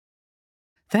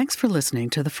Thanks for listening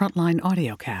to the Frontline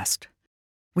audiocast.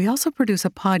 We also produce a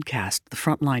podcast, The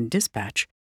Frontline Dispatch,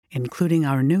 including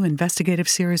our new investigative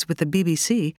series with the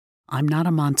BBC, I'm Not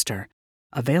a Monster,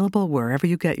 available wherever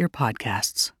you get your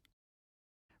podcasts.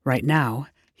 Right now,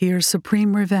 here's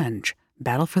Supreme Revenge,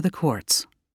 Battle for the Courts.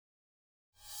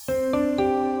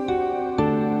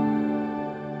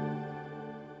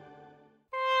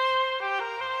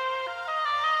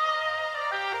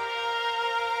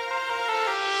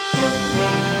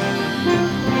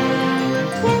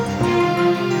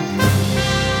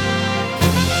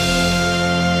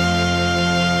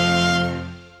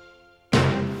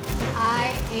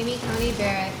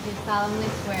 Solemnly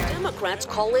swear. Democrats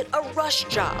call it a rush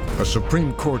job. A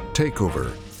Supreme Court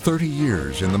takeover, 30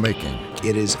 years in the making.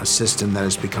 It is a system that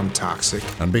has become toxic.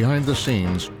 And behind the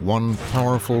scenes, one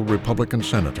powerful Republican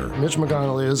senator. Mitch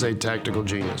McConnell is a tactical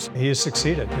genius. He has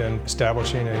succeeded in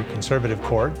establishing a conservative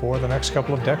court for the next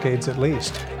couple of decades at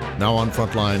least. Now on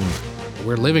Frontline,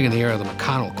 we're living in the era of the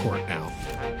McConnell court now.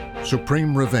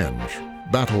 Supreme Revenge,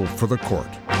 Battle for the Court.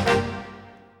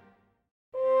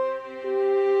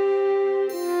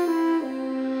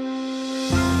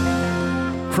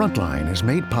 Frontline is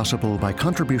made possible by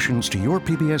contributions to your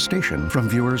PBS station from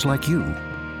viewers like you.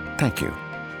 Thank you.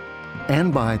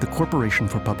 And by the Corporation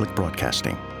for Public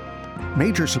Broadcasting.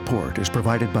 Major support is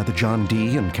provided by the John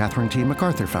D. and Catherine T.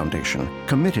 MacArthur Foundation,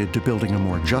 committed to building a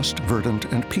more just, verdant,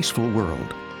 and peaceful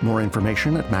world. More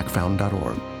information at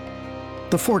macfound.org.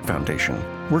 The Ford Foundation,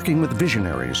 working with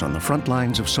visionaries on the front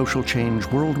lines of social change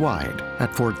worldwide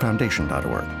at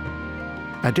fordfoundation.org.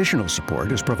 Additional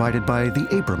support is provided by the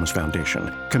Abrams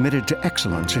Foundation, committed to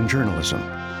excellence in journalism.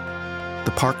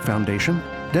 The Park Foundation,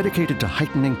 dedicated to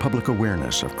heightening public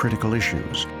awareness of critical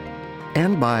issues.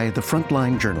 And by the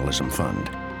Frontline Journalism Fund,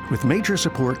 with major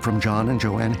support from John and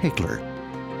Joanne Hagler.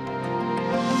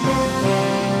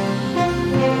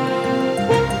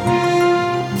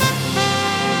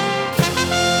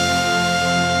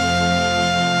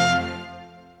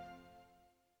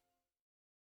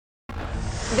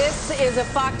 This is a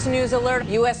Fox News alert.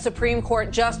 U.S. Supreme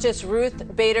Court Justice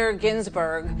Ruth Bader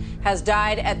Ginsburg has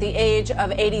died at the age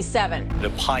of 87. The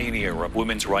pioneer of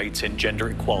women's rights and gender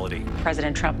equality.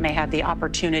 President Trump may have the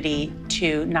opportunity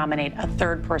to nominate a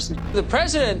third person. The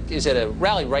president is at a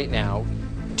rally right now.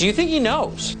 Do you think he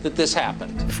knows that this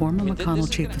happened? Former McConnell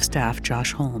Chief of Staff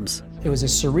Josh Holmes. It was a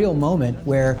surreal moment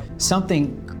where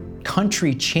something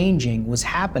country-changing was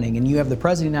happening, and you have the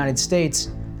President of the United States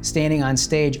standing on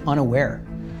stage unaware.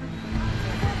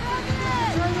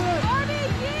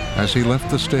 As he left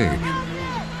the stage,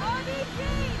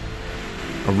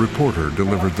 a reporter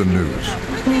delivered the news.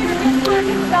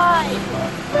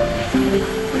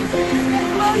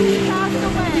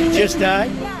 He just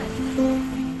died?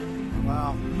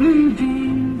 Wow.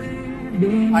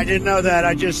 I didn't know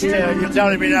that. You're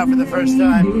telling me now for the first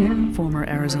time. Former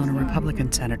Arizona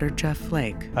Republican Senator Jeff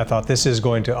Flake. I thought this is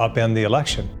going to upend the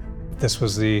election. This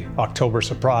was the October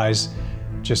surprise,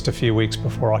 just a few weeks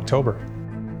before October.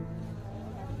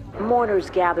 Mourners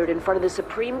gathered in front of the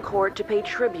Supreme Court to pay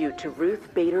tribute to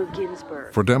Ruth Bader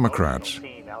Ginsburg. For Democrats,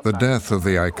 the death of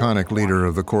the iconic leader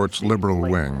of the court's liberal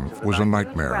wing was a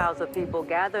nightmare,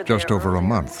 just over a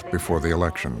month before the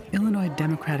election. Illinois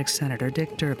Democratic Senator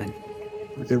Dick Durbin.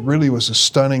 It really was a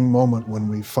stunning moment when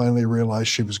we finally realized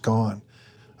she was gone.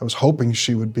 I was hoping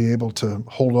she would be able to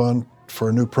hold on for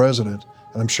a new president,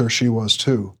 and I'm sure she was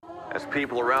too. As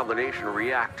people around the nation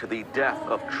react to the death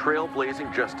of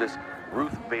trailblazing Justice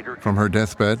Ruth Bader. From her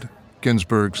deathbed,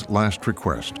 Ginsburg's last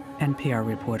request. NPR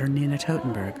reporter Nina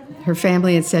Totenberg. Her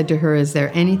family had said to her, "Is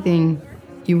there anything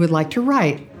you would like to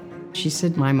write?" She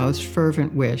said, "My most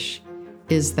fervent wish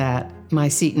is that my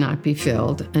seat not be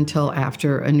filled until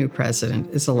after a new president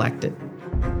is elected."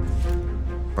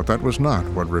 But that was not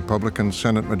what Republican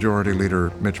Senate Majority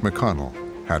Leader Mitch McConnell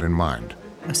had in mind.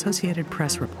 Associated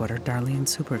Press reporter Darlene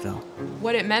Superville.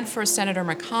 What it meant for Senator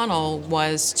McConnell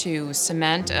was to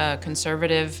cement a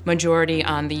conservative majority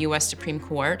on the U.S. Supreme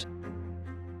Court.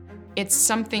 It's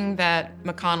something that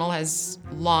McConnell has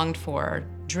longed for,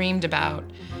 dreamed about,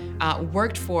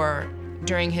 worked for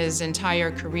during his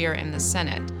entire career in the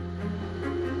Senate.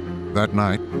 That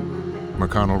night,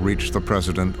 McConnell reached the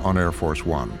president on Air Force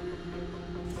One.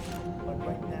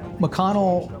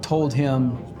 McConnell told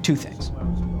him two things.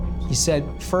 He said,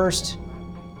 first,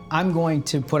 I'm going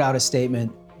to put out a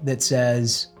statement that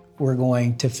says we're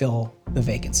going to fill the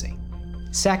vacancy.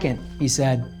 Second, he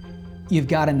said, you've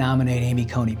got to nominate Amy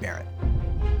Coney Barrett.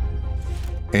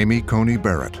 Amy Coney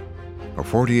Barrett, a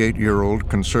 48-year-old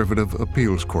conservative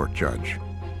appeals court judge.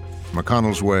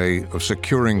 McConnell's way of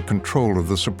securing control of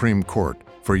the Supreme Court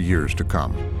for years to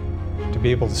come. To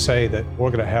be able to say that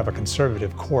we're going to have a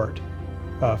conservative court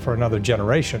for another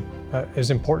generation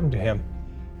is important to him.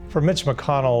 For Mitch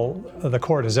McConnell, the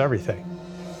court is everything.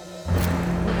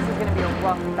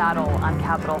 Rough battle on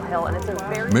Capitol Hill, and it's a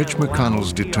very Mitch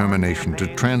McConnell's determination to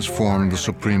transform the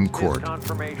Supreme Court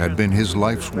had been his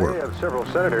life's work. Several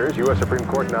senators, U.S. Supreme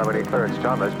Court nominee Clarence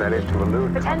Thomas managed to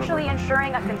elude potentially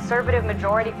ensuring a conservative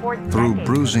majority for through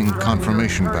bruising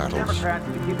confirmation battles,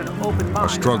 a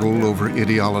struggle over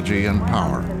ideology and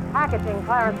power. Packaging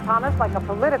Clarence Thomas like a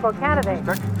political candidate.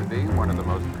 Expected to be one of the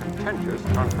most contentious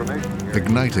confirmations.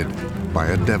 Ignited by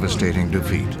a devastating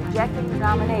defeat. Rejecting the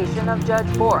nomination of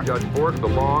Judge Bork. Judge Bork, the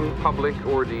long public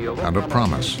ordeal. And a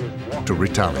promise to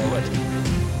retaliate.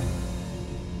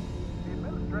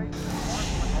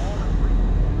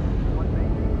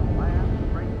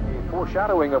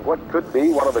 Foreshadowing of what could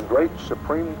be one of the great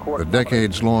Supreme Court. The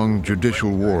decades-long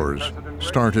judicial wars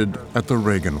started at the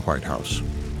Reagan White House.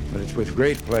 But it's with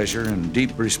great pleasure and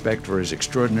deep respect for his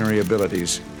extraordinary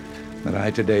abilities that I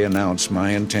today announce my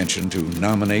intention to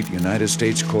nominate United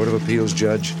States Court of Appeals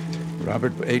Judge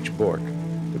Robert H. Bork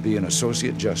to be an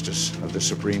Associate Justice of the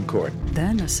Supreme Court.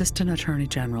 Then Assistant Attorney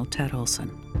General Ted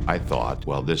Olson. I thought,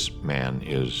 well, this man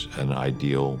is an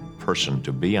ideal person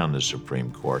to be on the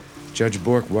Supreme Court. Judge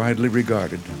Bork, widely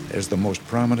regarded as the most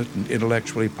prominent and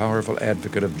intellectually powerful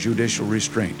advocate of judicial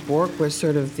restraint. Bork was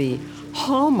sort of the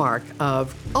hallmark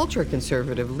of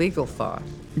ultra-conservative legal thought.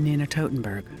 Nina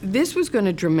Totenberg. This was going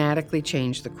to dramatically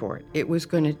change the court. It was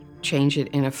going to change it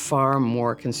in a far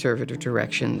more conservative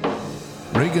direction.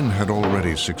 Reagan had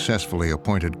already successfully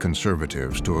appointed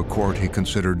conservatives to a court he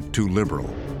considered too liberal.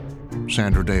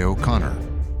 Sandra Day O'Connor,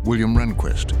 William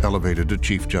Rehnquist elevated to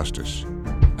Chief Justice,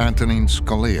 Antonin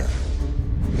Scalia.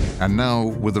 And now,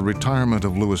 with the retirement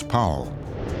of Lewis Powell,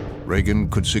 Reagan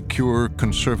could secure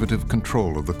conservative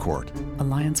control of the court.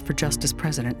 Alliance for Justice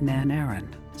President Nan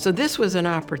Aaron. So this was an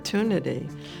opportunity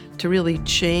to really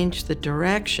change the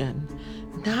direction,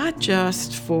 not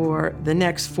just for the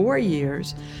next 4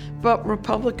 years, but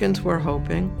Republicans were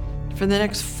hoping for the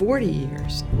next 40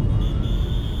 years.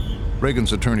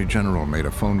 Reagan's Attorney General made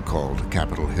a phone call to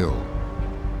Capitol Hill.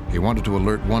 He wanted to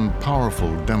alert one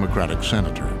powerful Democratic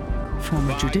senator.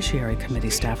 Former Judiciary Committee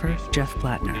staffer Jeff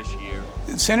Blattner.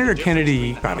 Senator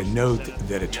Kennedy got a note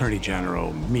that Attorney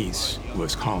General Meese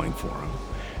was calling for him.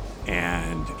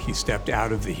 And he stepped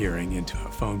out of the hearing into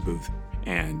a phone booth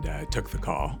and took the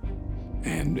call.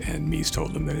 And Meese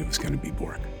told him that it was going to be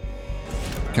Bork.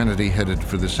 Kennedy headed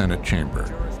for the Senate chamber.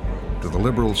 To the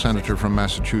liberal senator from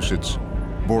Massachusetts,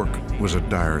 Bork was a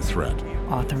dire threat.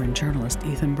 Author and journalist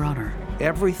Ethan Bronner.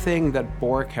 Everything that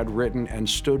Bork had written and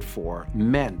stood for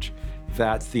meant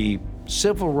that the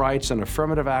civil rights and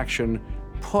affirmative action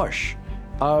push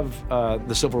of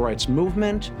the civil rights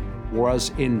movement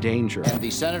was in danger. And the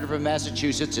senator from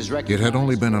Massachusetts is recognized. It had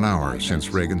only been an hour since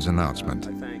Reagan's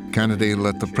announcement. Kennedy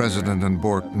let the president and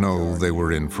Bork know they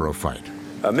were in for a fight.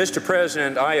 Mr.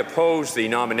 President, I oppose the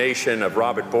nomination of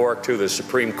Robert Bork to the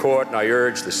Supreme Court, and I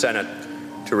urge the Senate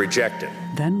to reject it.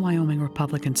 Then Wyoming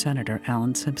Republican Senator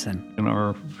Alan Simpson. And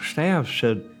our staff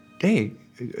said, hey,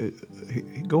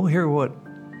 go hear what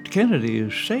Kennedy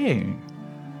is saying.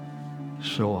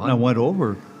 So I went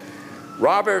over.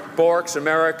 Robert Bork's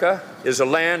America is a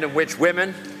land in which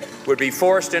women would be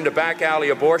forced into back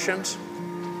alley abortions,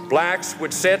 blacks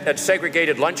would sit at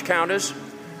segregated lunch counters,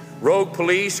 rogue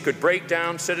police could break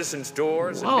down citizens'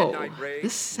 doors at midnight raids.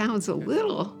 This sounds a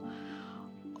little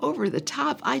over the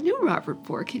top. I knew Robert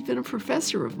Bork. He'd been a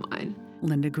professor of mine.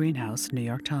 Linda Greenhouse, New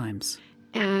York Times.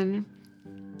 And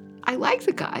I like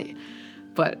the guy,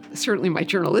 but certainly my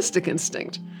journalistic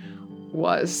instinct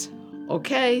was,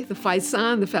 okay, the fight's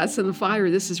on, the fat's in the fire,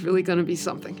 this is really going to be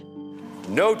something.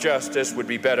 No justice would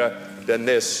be better than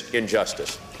this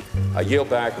injustice. I yield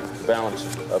back the balance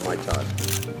of my time.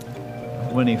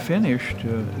 When he finished,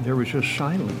 there was just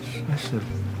silence. I said,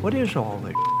 what is all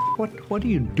this? What are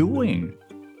you doing?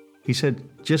 He said,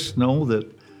 just know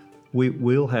that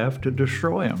we'll have to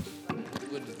destroy him.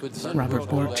 Robert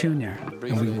Bork Jr.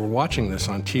 And we were watching this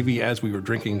on TV as we were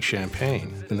drinking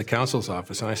champagne in the counsel's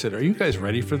office. And I said, are you guys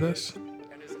ready for this?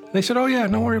 And they said, oh yeah,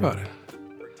 don't worry about it.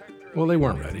 Well, they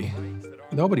weren't ready.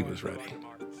 Nobody was ready.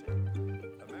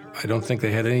 I don't think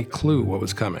they had any clue what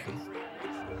was coming.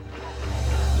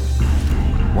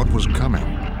 What was coming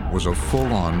was a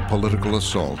full-on political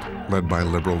assault led by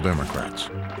liberal Democrats,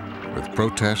 with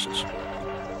protests,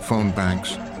 phone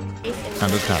banks,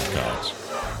 and attack ads.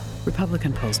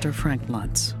 Republican pollster Frank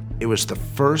Luntz. It was the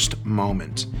first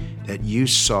moment that you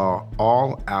saw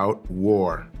all-out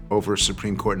war over a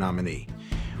Supreme Court nominee.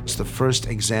 It's the first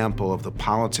example of the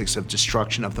politics of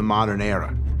destruction of the modern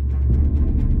era.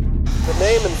 The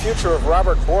name and future of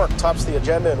Robert Bork tops the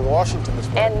agenda in Washington this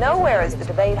morning. And nowhere is the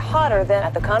debate hotter than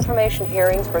at the confirmation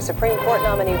hearings for Supreme Court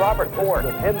nominee Robert Bork.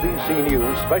 NBC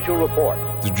News special report.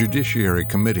 The Judiciary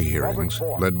Committee hearings,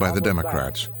 led by the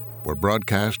Democrats, were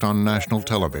broadcast on national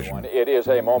television. It is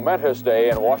a momentous day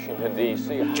in Washington,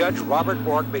 D.C. Judge Robert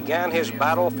Bork began his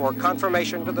battle for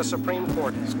confirmation to the Supreme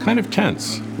Court. It's kind of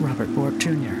tense. Robert Bork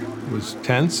Jr. It was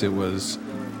tense. It was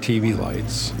TV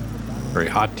lights, very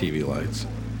hot TV lights.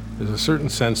 There's a certain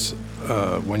sense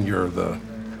when you're the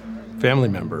family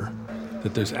member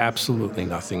that there's absolutely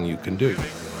nothing you can do.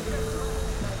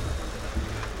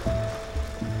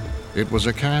 It was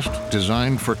a cast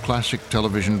designed for classic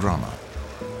television drama.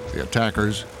 The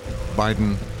attackers,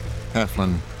 Biden,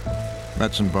 Heflin,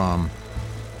 Metzenbaum,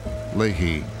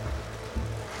 Leahy,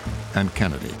 and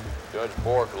Kennedy. Judge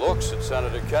Bork looks at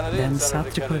Senator Kennedy. Then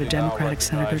South Dakota Democratic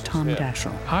Senator Tom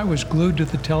Daschle. I was glued to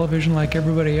the television like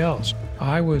everybody else.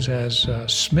 I was as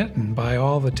smitten by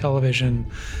all the television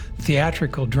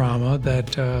theatrical drama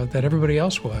that everybody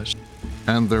else was.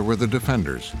 And there were the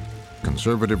defenders,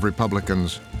 conservative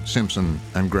Republicans Simpson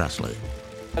and Grassley.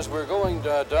 As we're going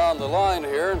down the line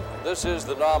here, this is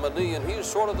the nominee, and he's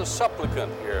sort of the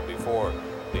supplicant here before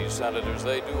these senators.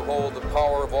 They do hold the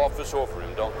power of office over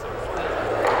him, don't they?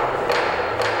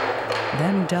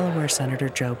 Then Delaware Senator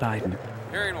Joe Biden.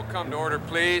 Hearing will come to order,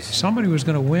 please. Somebody was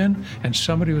going to win and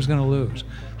somebody was going to lose.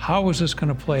 How was this going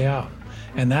to play out?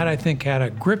 And that, I think, had a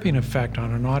gripping effect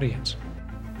on an audience.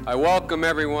 I welcome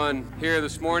everyone here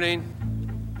this morning.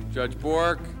 Judge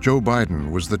Bork. Joe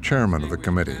Biden was the chairman of the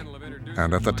committee,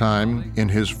 and at the time, in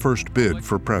his first bid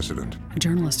for president.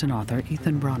 Journalist and author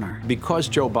Ethan Bronner. Because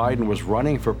Joe Biden was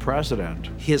running for president,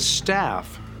 his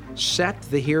staff set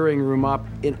the hearing room up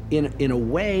in a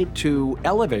way to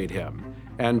elevate him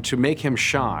and to make him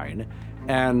shine,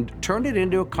 and turned it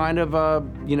into a kind of a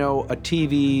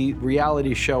TV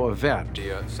reality show event.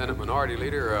 The Senate Minority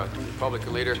Leader,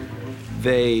 Republican leader.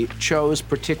 They chose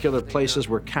particular places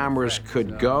where cameras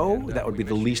could go. That would be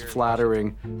the least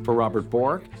flattering for Robert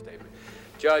Bork.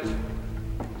 Judge,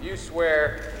 do you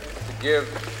swear to give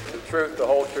the truth, the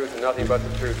whole truth, and nothing but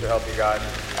the truth to help you God?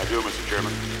 I do, Mr.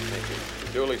 Chairman. Thank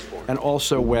you. Duly sworn. And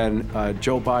also when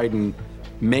Joe Biden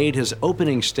made his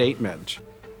opening statement.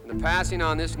 In the passing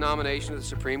on this nomination of the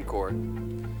Supreme Court,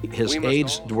 his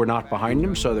aides were not behind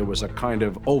him, so there was a kind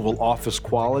of Oval Office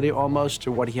quality almost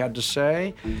to what he had to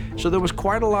say. So there was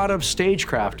quite a lot of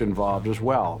stagecraft involved as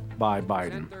well by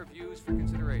Biden.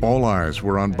 All eyes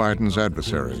were on Biden's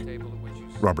adversary,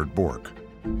 Robert Bork.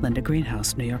 Linda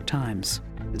Greenhouse, New York Times.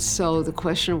 So the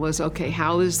question was, okay,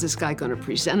 how is this guy going to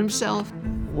present himself?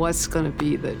 What's going to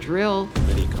be the drill?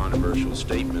 Many controversial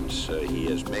statements he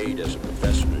has made as a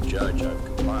professor and a judge. I've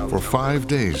compiled. For 5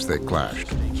 days they clashed.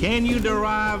 Can you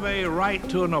derive a right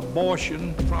to an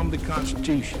abortion from the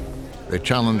Constitution? They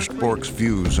challenged Bork's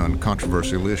views on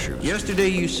controversial issues. Yesterday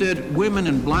you said women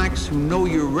and blacks who know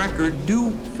your record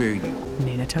do fear you.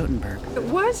 Nina Totenberg. It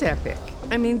was epic.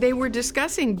 I mean, they were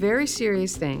discussing very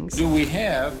serious things. Do we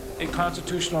have a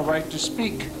constitutional right to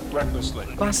speak recklessly?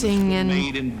 Busing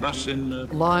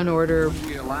and law and order,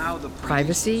 We allow the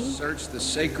privacy, search the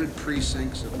sacred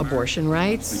precincts of abortion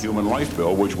rights, The Human Life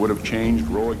Bill, which would have changed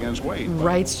Roe against Wade.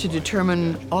 rights to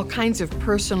determine all kinds of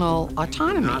personal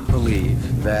autonomy. not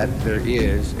believe that there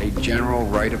is a general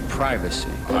right of privacy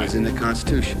that is in the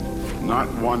Constitution. Not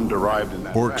one derived in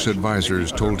that. Bork's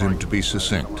advisors told him to be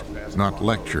succinct, not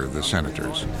lecture the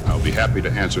senators. I'll be happy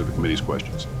to answer the committee's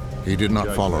questions. He did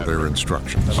not follow their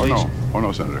instructions. Oh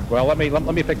no, Senator. Well, let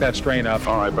me pick that strain up.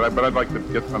 All right, but I'd like to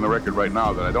get on the record right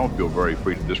now that I don't feel very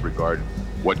free to disregard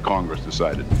what Congress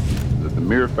decided. That the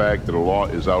mere fact that a law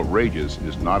is outrageous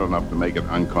is not enough to make it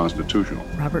unconstitutional.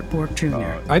 Robert Bork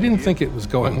Jr. I didn't think it was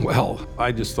going well.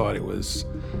 I just thought it was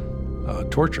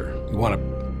torture. You want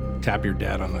to tap your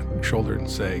dad on the shoulder and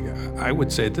say, I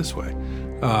would say it this way.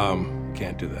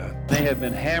 Can't do that. They have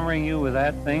been hammering you with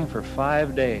that thing for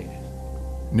 5 days.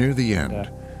 Near the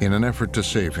end, in an effort to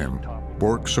save him,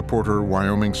 Bork supporter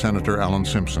Wyoming Senator Alan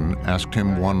Simpson asked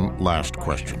him one last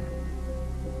question.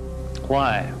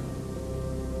 Why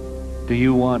do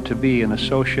you want to be an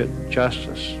Associate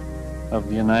Justice of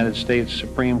the United States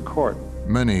Supreme Court?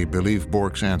 Many believe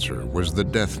Bork's answer was the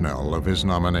death knell of his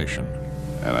nomination.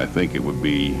 And I think it would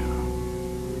be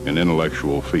an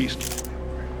intellectual feast.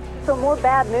 So more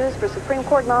bad news for Supreme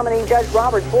Court nominee Judge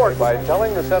Robert Bork. By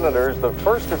telling the senators the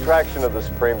first attraction of the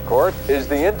Supreme Court is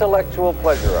the intellectual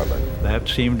pleasure of it. That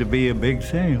seemed to be a big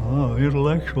thing. Oh,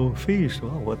 intellectual feast.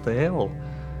 Well, what the hell?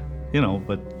 You know,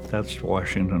 but that's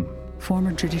Washington.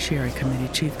 Former Judiciary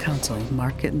Committee Chief Counsel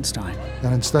Mark Gittenstein.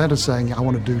 And instead of saying, I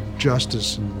want to do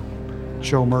justice and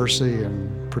show mercy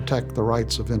and protect the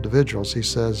rights of individuals. He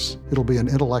says it'll be an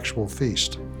intellectual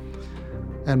feast.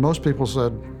 And most people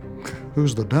said,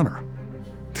 who's the dinner?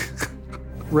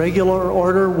 Regular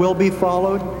order will be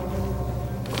followed.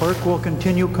 Clerk will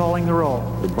continue calling the roll.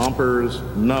 The bumpers,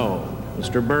 no.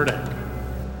 Mr. Burdick.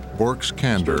 Bork's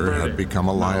candor had become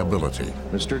a liability.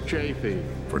 Mr. Chafee.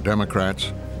 For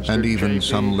Democrats and even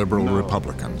some liberal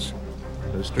Republicans.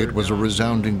 It was a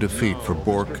resounding defeat for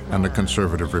Bork and the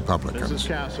conservative Republicans.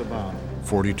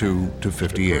 42 to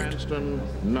 58. Cranston,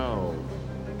 no.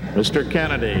 Mr.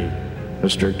 Kennedy.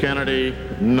 Mr. Kennedy,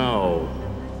 no.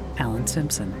 Alan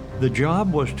Simpson. The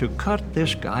job was to cut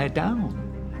this guy down.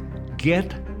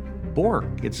 Get Bork.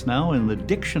 It's now in the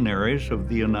dictionaries of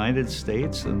the United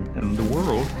States and the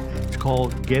world. It's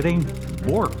called getting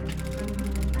borked.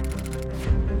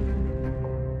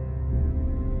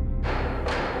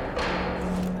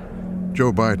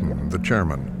 Joe Biden, the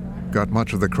chairman, got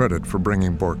much of the credit for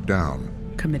bringing Bork down.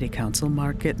 Committee counsel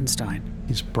Mark Gittenstein.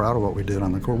 He's proud of what we did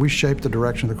on the court. We shaped the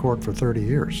direction of the court for 30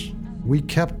 years. We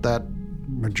kept that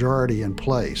majority in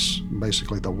place,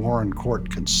 basically the Warren Court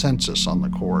consensus on the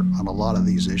court on a lot of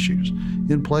these issues,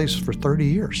 in place for 30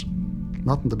 years.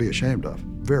 Nothing to be ashamed of.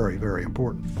 Very, very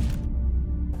important.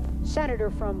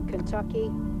 Senator from Kentucky.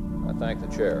 I thank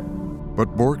the chair.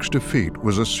 But Bork's defeat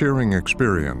was a searing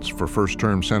experience for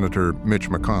first-term Senator Mitch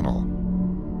McConnell.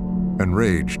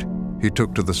 Enraged, he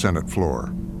took to the Senate floor.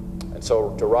 And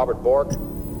so to Robert Bork,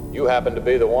 you happen to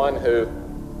be the one who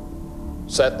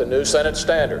set the new Senate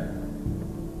standard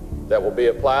that will be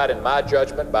applied, in my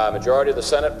judgment, by a majority of the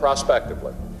Senate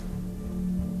prospectively.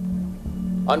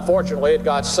 Unfortunately, it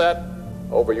got set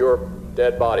over your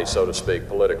dead body, so to speak,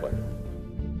 politically.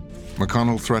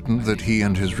 McConnell threatened that he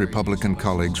and his Republican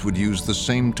colleagues would use the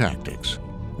same tactics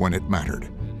when it mattered.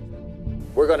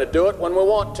 We're going to do it when we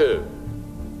want to.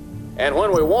 And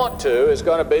when we want to is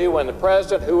going to be when the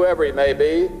president, whoever he may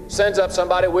be, sends up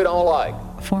somebody we don't like.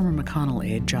 Former McConnell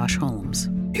aide Josh Holmes.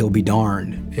 He'll be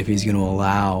darned if he's going to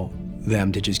allow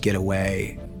them to just get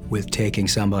away with taking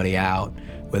somebody out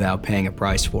without paying a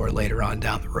price for it later on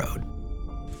down the road.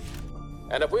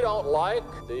 And if we don't like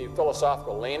the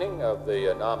philosophical leaning of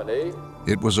the nominee,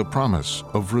 it was a promise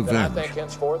of revenge, then I think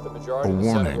henceforth the majority a of the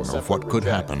Senate warning will of what could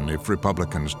reject happen if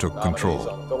Republicans took nominees control.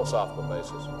 on a philosophical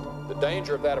basis. The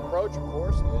danger of that approach, of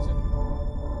course, is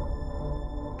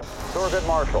Thurgood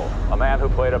Marshall, a man who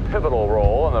played a pivotal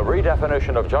role in the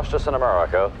redefinition of justice in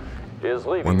America, is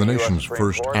leaving. When the nation's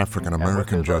first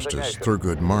African-American justice,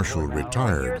 Thurgood Marshall,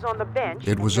 retired,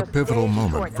 it was a pivotal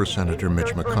moment for Senator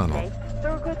Mitch McConnell.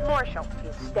 Thurgood Marshall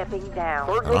is stepping down.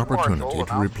 An opportunity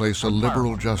to replace a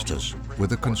liberal justice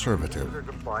with a conservative.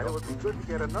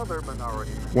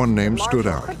 One name stood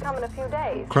out: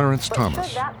 Clarence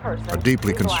Thomas, a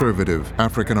deeply conservative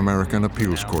African-American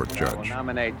appeals court judge. I will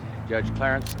nominate Judge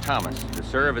Clarence Thomas to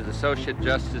serve as Associate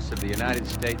Justice of the United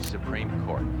States Supreme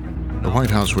Court. The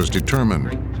White House was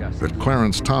determined that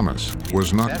Clarence Thomas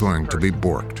was not going to be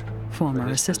borked. Former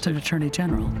Assistant Attorney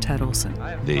General Ted Olson.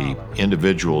 The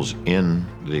individuals in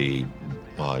the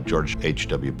George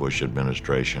H.W. Bush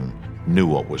administration knew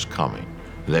what was coming.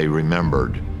 They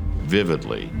remembered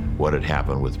vividly what had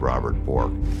happened with Robert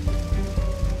Bork.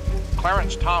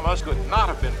 Clarence Thomas could not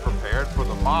have been prepared for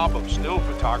the mob of still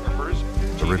photographers.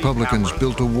 The Republicans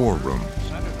built a war room.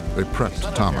 They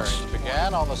prepped Thomas.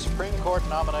 Began on the Supreme Court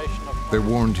nomination of They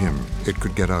warned him it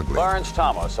could get ugly. Clarence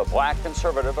Thomas, a black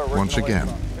conservative originally. Once again,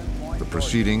 the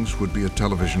proceedings would be a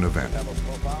television event.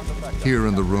 Here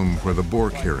in the room where the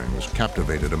Bork hearings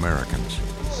captivated Americans.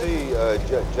 See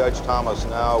Judge Thomas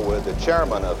now with the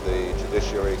chairman of the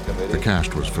Judiciary Committee. The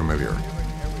cast was familiar.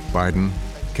 Biden,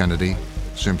 Kennedy,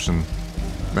 Simpson,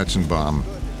 Metzenbaum,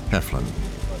 Heflin.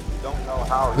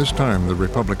 This time the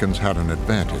Republicans had an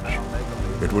advantage.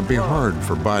 It would be hard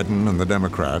for Biden and the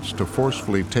Democrats to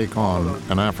forcefully take on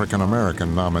an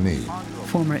African-American nominee.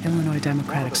 Former Illinois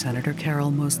Democratic Senator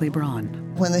Carol Moseley Braun.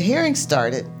 When the hearing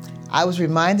started, I was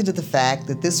reminded of the fact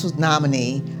that this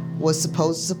nominee was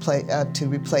supposed to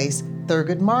replace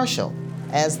Thurgood Marshall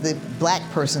as the black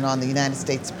person on the United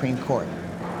States Supreme Court.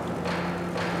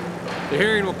 The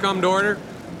hearing will come to order.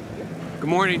 Good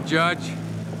morning, Judge.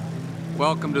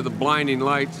 Welcome to the blinding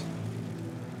lights.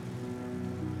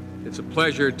 It's a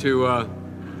pleasure to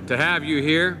have you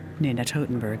here. Nina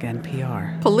Totenberg,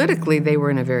 NPR. Politically, they were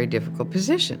in a very difficult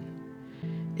position.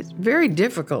 It's very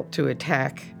difficult to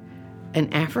attack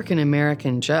an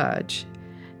African-American judge,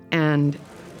 and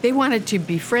they wanted to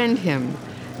befriend him,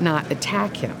 not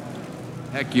attack him.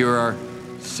 Heck, you're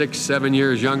 6-7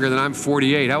 years younger than I'm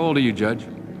 48. How old are you, Judge?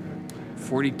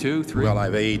 42, 3? Well,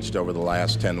 I've aged over the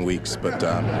last 10 weeks, but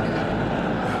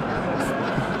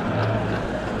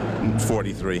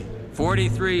 43.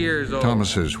 43 years old.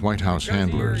 Thomas's White House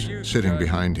handlers, sitting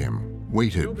behind him,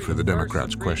 waited for the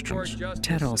Democrats' questions.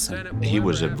 Ted Olson. He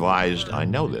was advised, I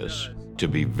know this, to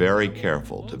be very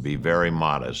careful, to be very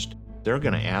modest. They're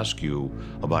going to ask you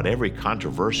about every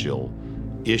controversial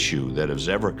issue that has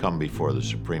ever come before the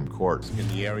Supreme Court. In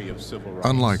the area of civil rights.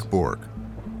 Unlike Bork,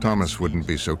 Thomas wouldn't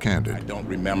be so candid. I don't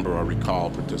remember or recall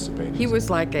participating. He was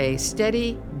like a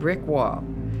steady brick wall.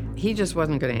 He just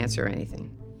wasn't going to answer anything.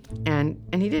 And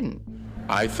he didn't.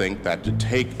 I think that to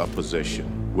take a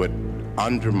position would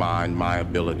undermine my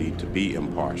ability to be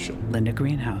impartial. Linda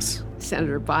Greenhouse.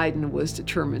 Senator Biden was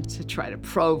determined to try to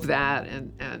probe that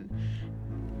and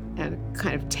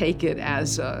kind of take it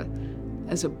as a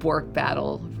Bork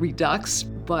battle redux.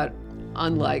 But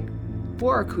unlike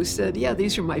Bork, who said, yeah,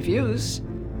 these are my views,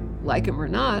 like him or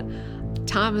not,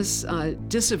 Thomas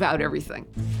disavowed everything.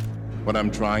 What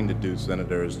I'm trying to do,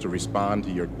 Senator, is to respond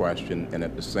to your question and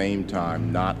at the same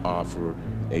time not offer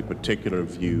a particular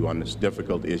view on this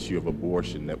difficult issue of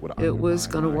abortion that would... It was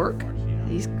going to work.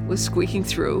 He was squeaking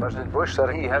through. President Bush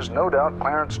said he has no doubt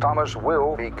Clarence Thomas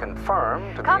will be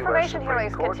confirmed to the Confirmation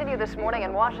hearings continue this morning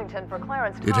in Washington for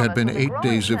Clarence Thomas. It had been 8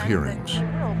 days of hearings.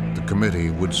 The committee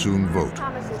would soon vote.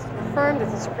 Thomas is confirmed at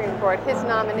the Supreme Court. His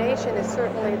nomination is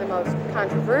certainly the most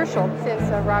controversial since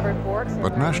Robert Bork's.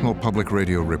 But National Public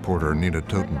Radio reporter Nina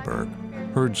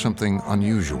Totenberg heard something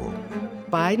unusual.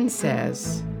 Biden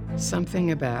says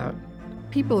something about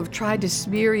people have tried to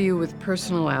smear you with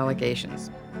personal allegations.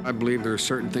 I believe there are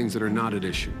certain things that are not at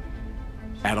issue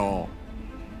at all.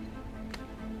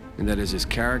 And that is his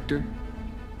character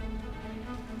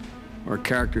or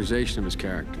characterization of his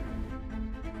character.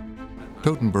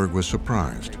 Totenberg was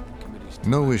surprised.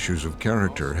 No issues of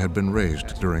character had been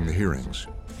raised during the hearings.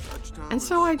 And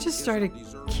so I just started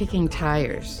kicking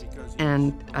tires,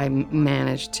 and I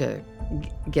managed to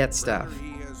get stuff.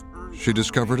 She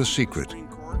discovered a secret: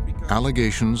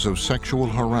 allegations of sexual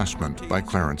harassment by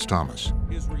Clarence Thomas.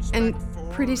 And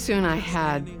pretty soon I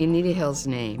had Anita Hill's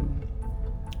name,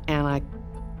 and I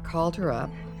called her up.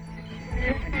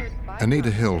 Anita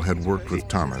Hill had worked with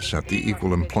Thomas at the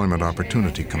Equal Employment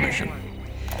Opportunity Commission.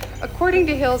 According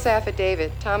to Hill's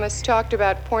affidavit, Thomas talked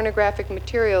about pornographic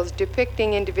materials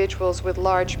depicting individuals with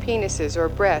large penises or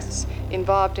breasts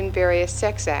involved in various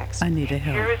sex acts. Anita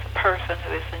Hill. Here is a person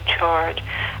who is in charge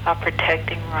of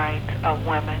protecting rights of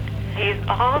women. He's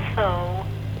also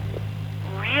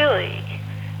really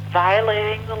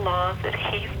violating the laws that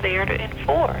he's there to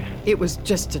enforce. It was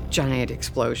just a giant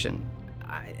explosion.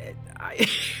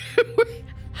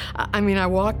 I mean, I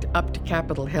walked up to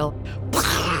Capitol Hill.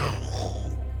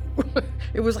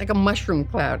 It was like a mushroom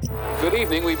cloud. Good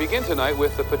evening. We begin tonight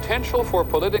with the potential for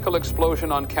political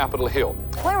explosion on Capitol Hill.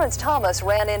 Clarence Thomas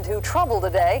ran into trouble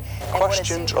today.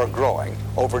 Questions are growing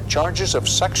over charges of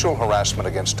sexual harassment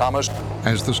against Thomas.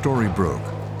 As the story broke,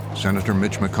 Senator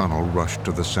Mitch McConnell rushed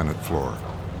to the Senate floor.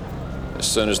 As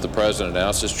soon as the president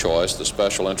announced his choice, the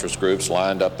special interest groups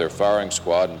lined up their firing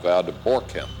squad and vowed to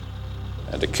bork him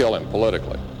and to kill him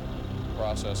politically.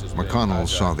 McConnell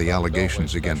saw the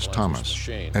allegations against Thomas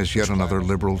as yet another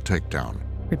liberal takedown.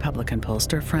 Republican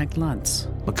pollster Frank Luntz.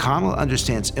 McConnell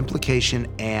understands implication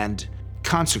and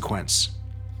consequence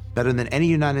better than any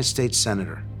United States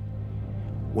senator.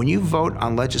 When you vote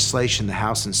on legislation in the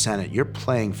House and Senate, you're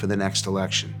playing for the next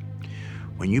election.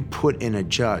 When you put in a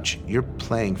judge, you're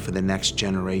playing for the next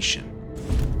generation.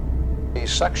 The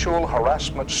sexual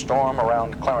harassment storm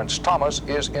around Clarence Thomas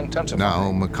is intensifying.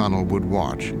 Now McConnell would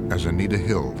watch as Anita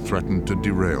Hill threatened to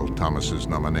derail Thomas's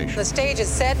nomination. The stage is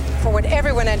set for what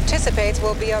everyone anticipates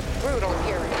will be a brutal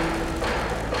hearing.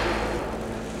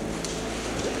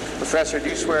 Professor, do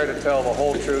you swear to tell the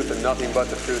whole truth and nothing but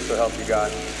the truth, so help you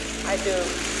God? I do.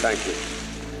 Thank you.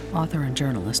 Author and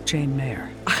journalist Jane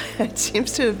Mayer. It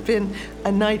seems to have been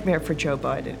a nightmare for Joe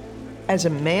Biden. As a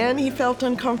man, he felt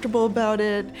uncomfortable about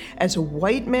it. As a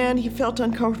white man, he felt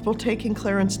uncomfortable taking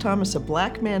Clarence Thomas, a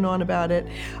black man, on about it.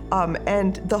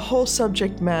 And the whole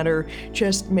subject matter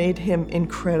just made him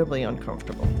incredibly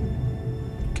uncomfortable.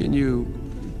 Can you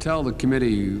tell the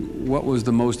committee what was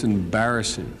the most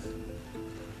embarrassing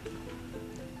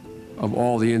of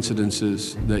all the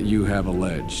incidences that you have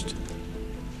alleged?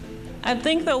 I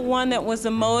think the one that was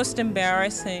the most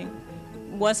embarrassing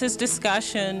was his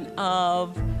discussion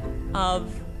of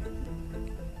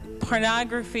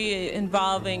pornography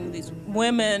involving these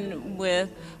women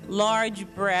with large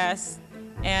breasts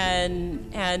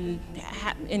and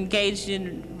engaged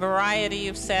in variety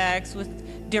of sex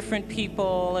with different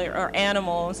people or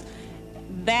animals.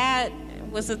 That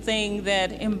was the thing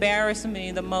that embarrassed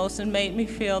me the most and made me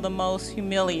feel the most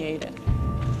humiliated.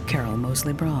 Carol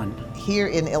Mosley Braun. Here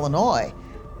in Illinois,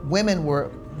 Women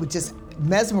were just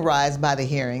mesmerized by the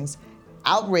hearings,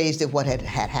 outraged at what had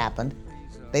happened.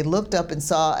 They looked up and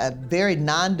saw a very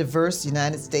non-diverse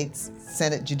United States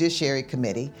Senate Judiciary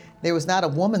Committee. There was not a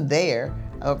woman there,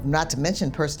 not to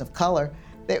mention person of color.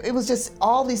 It was just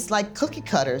all these like cookie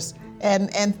cutters,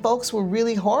 and folks were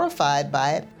really horrified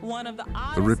by it.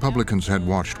 The Republicans had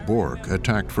watched Bork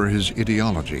attacked for his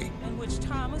ideology.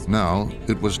 Now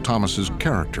it was Thomas's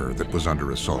character that was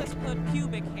under assault,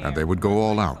 and they would go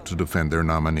all out to defend their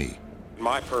nominee.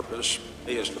 My purpose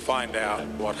is to find out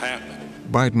what happened.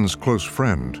 Biden's close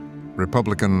friend,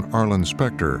 Republican Arlen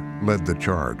Specter, led the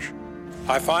charge.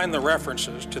 I find the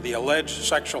references to the alleged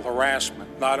sexual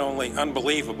harassment not only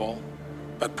unbelievable,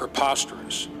 but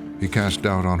preposterous. He cast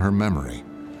doubt on her memory.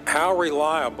 How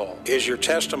reliable is your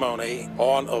testimony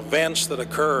on events that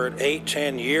occurred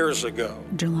 8-10 years ago?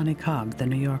 Jelani Cobb, The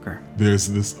New Yorker. There's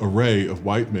this array of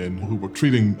white men who were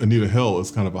treating Anita Hill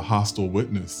as kind of a hostile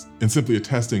witness and simply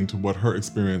attesting to what her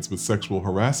experience with sexual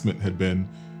harassment had been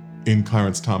in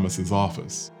Clarence Thomas's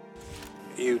office.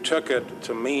 You took it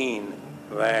to mean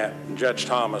that Judge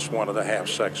Thomas wanted to have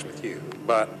sex with you,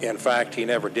 but in fact, he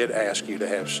never did ask you to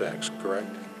have sex, correct?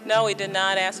 No, he did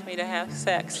not ask me to have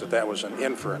sex. So that was an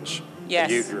inference Yes.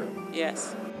 that you drew?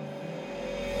 Yes.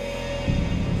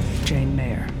 Jane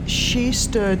Mayer. She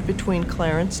stood between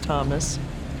Clarence Thomas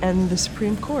and the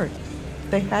Supreme Court.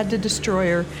 They had to destroy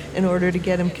her in order to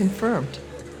get him confirmed.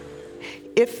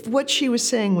 If what she was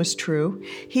saying was true,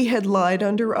 he had lied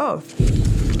under oath.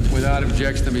 Without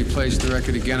objection to be placed the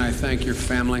record again, I thank your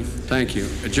family. Thank you.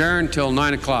 Adjourn till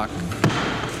 9 o'clock.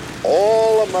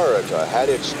 All America had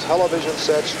its television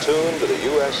sets tuned to the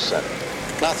U.S. Senate.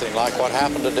 Nothing like what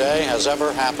happened today has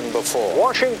ever happened before.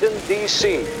 Washington,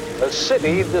 D.C., a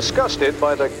city disgusted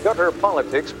by the gutter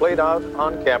politics played out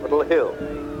on Capitol Hill.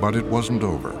 But it wasn't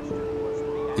over.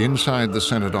 Inside the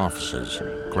Senate offices,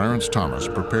 Clarence Thomas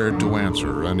prepared to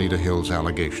answer Anita Hill's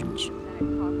allegations.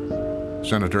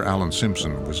 Senator Alan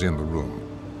Simpson was in the room.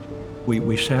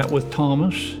 We sat with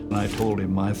Thomas, and I told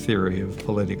him my theory of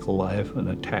political life: an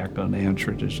attack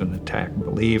unanswered is an attack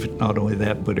believed. Not only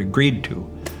that, but agreed to.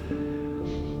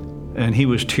 And he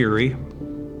was teary,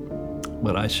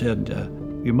 but I said,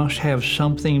 you must have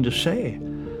something to say.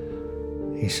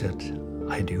 He said,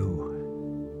 I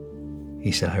do.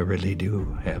 He said, I really do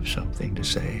have something to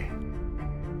say.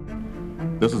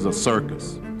 This is a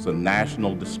circus. It's a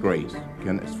national disgrace.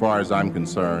 And as far as I'm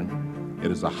concerned,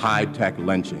 it is a high-tech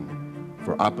lynching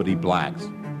for uppity blacks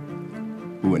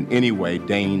who in any way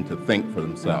deign to think for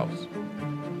themselves,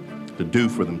 to do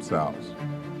for themselves,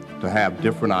 to have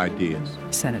different ideas.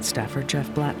 Senate staffer Jeff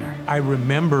Blattner. I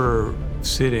remember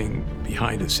sitting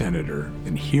behind a senator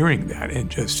and hearing that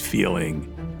and just feeling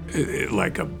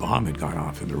like a bomb had gone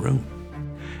off in the room.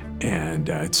 And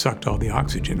it sucked all the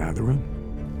oxygen out of the room.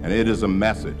 And it is a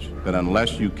message that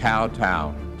unless you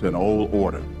kowtow to an old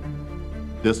order,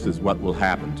 this is what will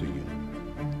happen to you.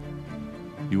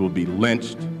 You will be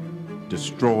lynched,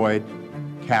 destroyed,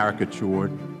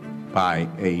 caricatured by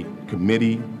a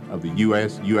committee of the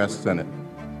U.S. Senate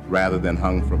rather than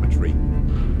hung from a tree.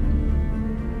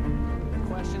 The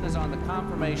question is on the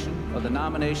confirmation of the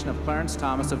nomination of Clarence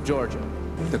Thomas of Georgia.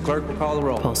 The clerk will call the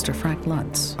roll. Pollster Frank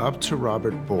Luntz. Up to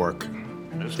Robert Bork,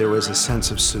 there was a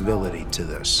sense of civility to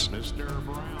this,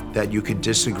 that you could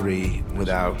disagree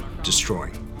without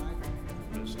destroying.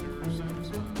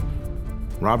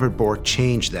 Robert Bork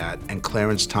changed that, and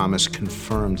Clarence Thomas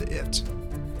confirmed it.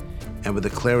 And with the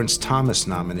Clarence Thomas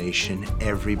nomination,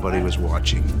 everybody was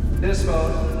watching. This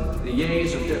vote, the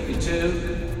yeas are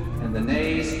 52 and the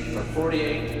nays are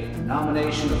 48. The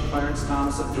nomination of Clarence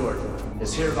Thomas of Georgia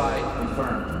is hereby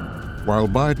confirmed. While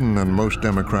Biden and most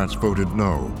Democrats voted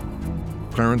no,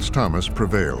 Clarence Thomas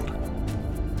prevailed.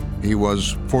 He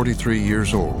was 43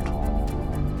 years old.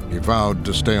 He vowed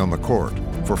to stay on the court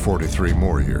for 43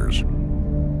 more years.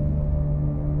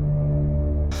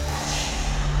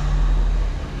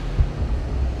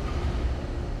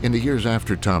 In the years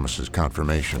after Thomas's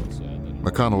confirmation,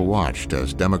 McConnell watched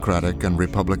as Democratic and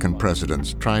Republican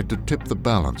presidents tried to tip the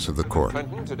balance of the court.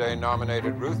 Today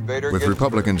nominated Ruth Bader With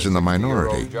Republicans in the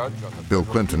minority, Bill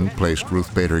Clinton placed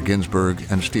Ruth Bader Ginsburg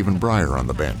and Stephen Breyer on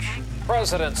the bench.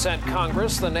 President sent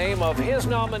Congress the name of his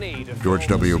nominee to George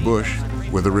W. Bush,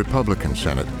 with a Republican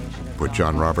Senate, put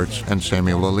John Roberts and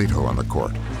Samuel Alito on the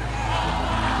court.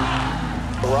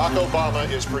 Barack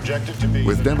Obama is projected to be...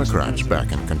 With Democrats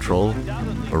back in control,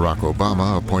 Barack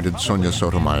Obama appointed Sonia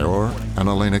Sotomayor and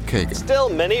Elena Kagan. Still,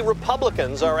 many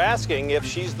Republicans are asking if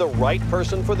she's the right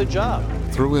person for the job.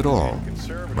 Through it all,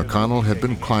 McConnell had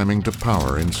been climbing to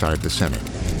power inside the Senate.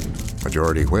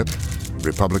 Majority Whip,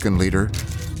 Republican leader,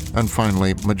 and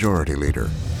finally Majority Leader.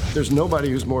 There's nobody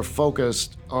who's more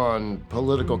focused on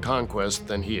political conquest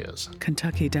than he is.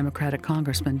 Kentucky Democratic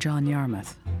Congressman John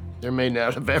Yarmouth. There may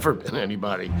not have ever been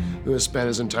anybody who has spent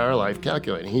his entire life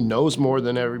calculating. He knows more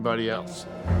than everybody else.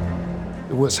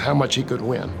 It was how much he could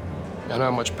win and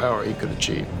how much power he could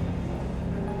achieve.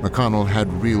 McConnell had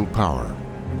real power,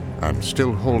 and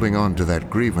still holding on to that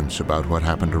grievance about what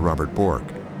happened to Robert Bork.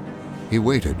 He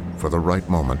waited for the right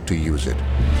moment to use it.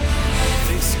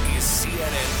 This is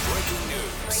CNN Breaking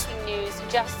News. Breaking news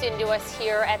just into us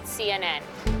here at CNN.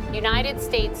 United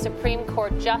States Supreme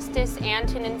Court Justice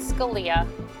Antonin Scalia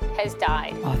has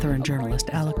died. Author and journalist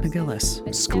Alec McGillis.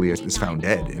 Scalia is found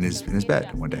dead in his bed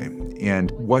one day.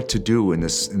 And what to do in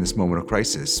this moment of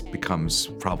crisis becomes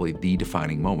probably the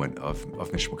defining moment of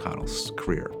Mitch McConnell's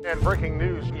career. And breaking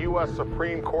news, U.S.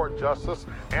 Supreme Court Justice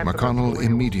McConnell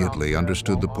immediately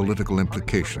understood the political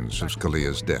implications of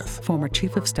Scalia's death. Former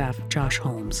Chief of Staff Josh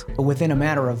Holmes. Within a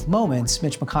matter of moments,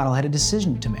 Mitch McConnell had a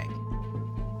decision to make.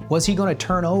 Was he going to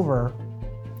turn over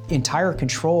entire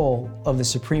control of the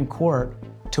Supreme Court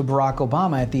to Barack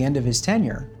Obama at the end of his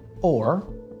tenure? Or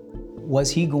was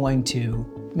he going to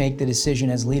make the decision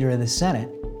as leader of the Senate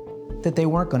that they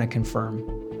weren't going to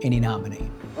confirm any nominee?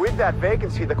 With that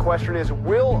vacancy, the question is,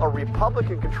 will a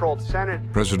Republican-controlled Senate...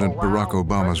 President Barack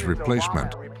Obama's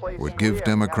replacement would give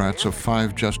Democrats a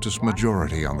 5-justice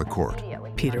majority on the court.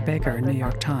 Peter Baker, New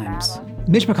York Times.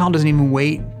 Mitch McConnell doesn't even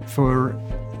wait for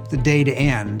the day to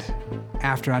end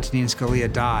after Antonin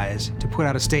Scalia dies to put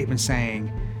out a statement saying,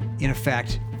 in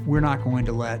effect, we're not going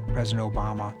to let President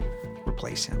Obama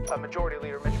replace him. Majority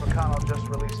Leader Mitch McConnell just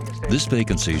releasing a statement. This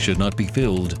vacancy should not be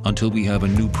filled until we have a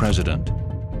new president.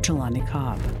 Jelani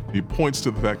Cobb. He points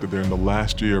to the fact that they're in the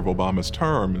last year of Obama's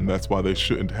term, and that's why they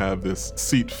shouldn't have this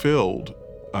seat filled,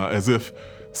 as if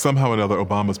somehow or another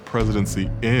Obama's presidency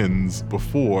ends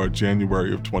before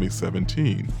January of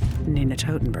 2017. Nina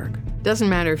Totenberg. Doesn't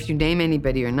matter if you name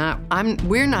anybody or not.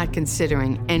 We're not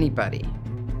considering anybody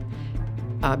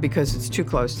because it's too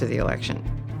close to the election.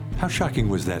 How shocking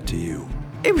was that to you?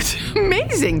 It was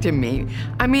amazing to me.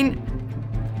 I mean,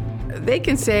 they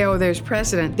can say, oh, there's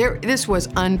precedent. This was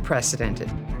unprecedented.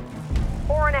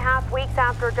 4.5 weeks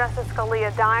after Justice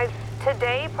Scalia died,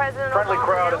 today, President Friendly Obama...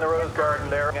 crowd in the Rose Garden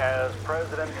there as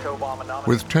President Obama nominated...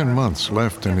 With 10 months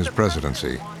left in his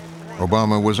presidency,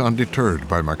 Obama was undeterred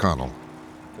by McConnell.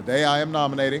 Today I am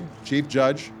nominating Chief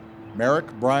Judge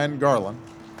Merrick Brian Garland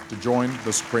to join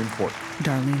the Supreme Court.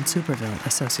 Darlene Superville,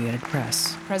 Associated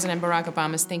Press. President Barack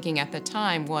Obama's thinking at the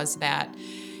time was that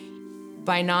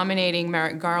by nominating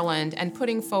Merrick Garland and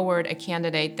putting forward a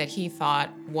candidate that he thought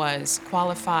was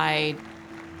qualified,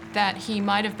 that he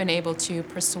might have been able to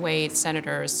persuade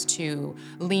senators to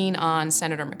lean on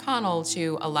Senator McConnell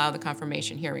to allow the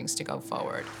confirmation hearings to go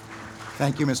forward.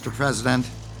 Thank you, Mr. President.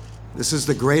 This is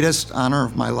the greatest honor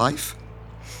of my life,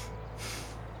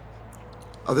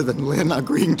 other than Lynn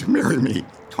agreeing to marry me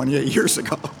 28 years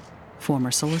ago.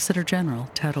 Former Solicitor General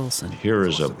Ted Olson. Here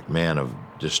is a man of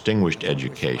distinguished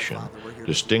education,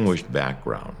 distinguished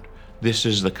background. This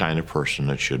is the kind of person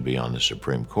that should be on the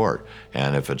Supreme Court.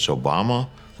 And if it's Obama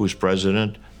who's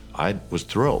president, I was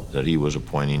thrilled that he was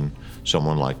appointing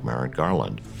someone like Merrick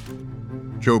Garland.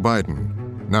 Joe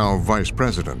Biden, now vice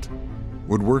president,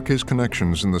 would work his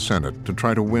connections in the Senate to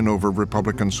try to win over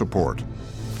Republican support.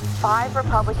 5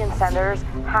 Republican senators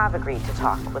have agreed to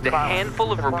talk with the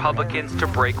handful of Republicans to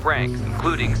break ranks,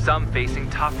 including some facing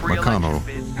tough re-election McConnell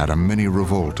bids. had a mini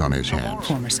revolt on his hands.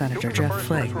 Former Senator Jeff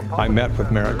Flake. I met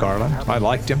with Merrick Garland. I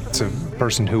liked him. It's a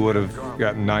person who would have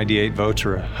gotten 98 votes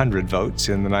or 100 votes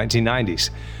in the 1990s,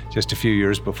 just a few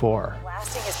years before.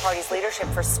 Blasting his party's leadership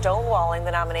for stonewalling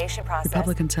the nomination process.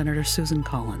 Republican Senator Susan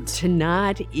Collins. To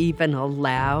not even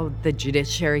allow the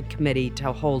Judiciary Committee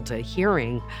to hold a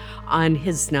hearing on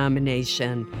his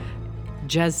nomination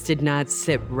just did not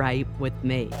sit right with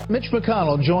me. Mitch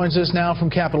McConnell joins us now from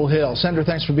Capitol Hill. Senator,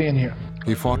 thanks for being here.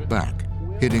 He fought back,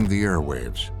 hitting the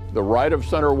airwaves. The right of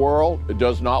center world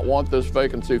does not want this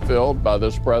vacancy filled by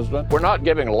this president. We're not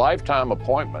giving lifetime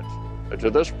appointments to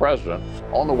this president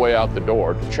on the way out the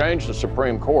door to change the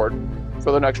Supreme Court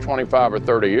for the next 25 or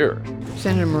 30 years.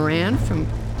 Senator Moran from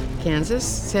Kansas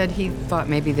said he thought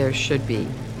maybe there should be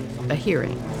a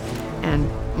hearing. And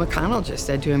McConnell just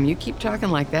said to him, you keep talking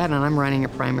like that and I'm running a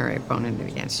primary opponent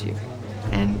against you.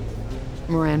 And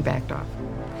Moran backed off.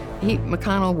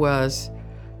 McConnell was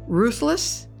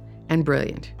ruthless and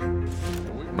brilliant.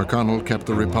 McConnell kept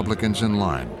the Republicans in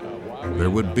line. There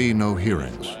would be no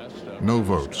hearings, no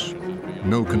votes,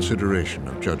 no consideration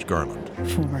of Judge Garland.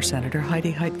 Former Senator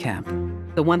Heidi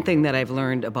Heitkamp. The one thing that I've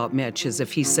learned about Mitch is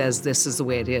if he says this is the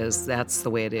way it is, that's the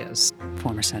way it is.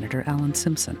 Former Senator Alan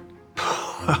Simpson.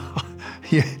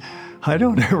 I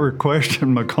don't ever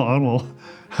question McConnell.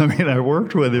 I mean, I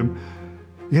worked with him.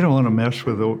 You don't want to mess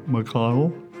with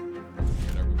McConnell.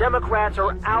 Democrats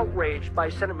are outraged by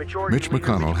Senate Majority Mitch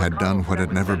McConnell had done what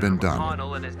had never been done.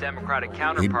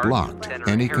 He blocked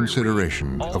any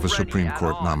consideration of a Supreme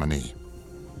Court nominee.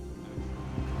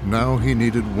 Now he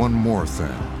needed one more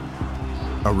thing: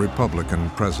 a Republican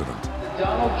president.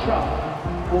 Donald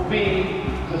Trump will be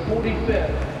the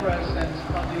 45th president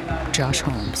of the United States. Josh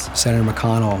Holmes. Senator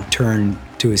McConnell turned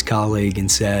to his colleague and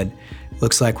said,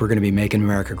 "Looks like we're going to be making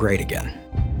America great again."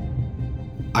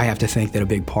 I have to think that a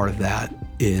big part of that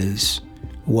is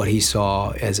what he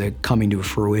saw as a coming to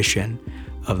fruition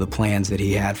of the plans that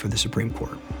he had for the Supreme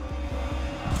Court.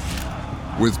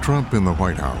 With Trump in the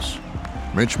White House,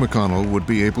 Mitch McConnell would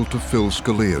be able to fill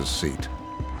Scalia's seat.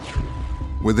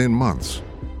 Within months,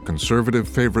 conservative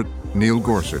favorite Neil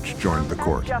Gorsuch joined the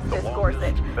court. Justice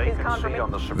Gorsuch. His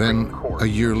confirmation. Then, a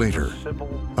year later,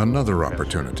 another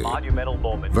opportunity.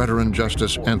 Veteran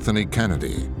Justice Anthony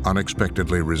Kennedy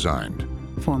unexpectedly resigned.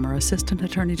 Former Assistant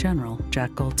Attorney General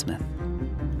Jack Goldsmith.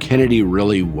 Kennedy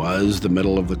really was the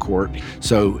middle of the court,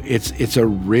 so it's a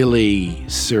really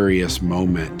serious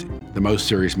moment, the most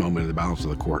serious moment in the balance of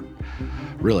the court,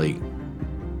 really,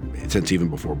 since even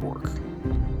before Bork.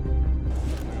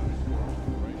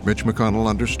 Mitch McConnell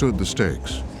understood the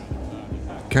stakes.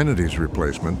 Kennedy's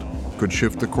replacement could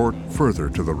shift the court further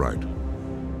to the right.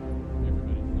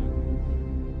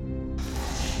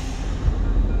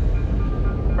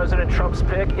 President Trump's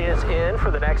pick is in for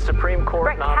the next Supreme Court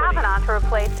Brett nominee. Kavanaugh to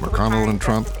replace McConnell and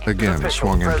Trump again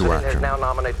swung into action.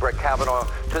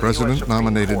 The President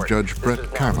nominated Judge Brett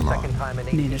Kavanaugh.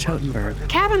 Nina Totenberg.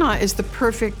 Kavanaugh is the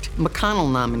perfect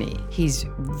McConnell nominee. He's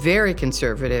very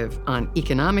conservative on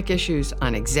economic issues,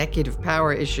 on executive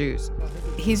power issues.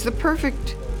 He's the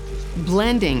perfect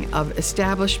blending of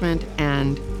establishment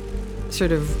and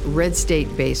sort of red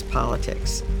state-based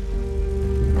politics.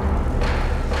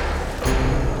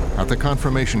 At the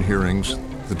confirmation hearings,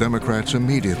 the Democrats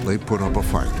immediately put up a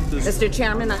fight. Mr.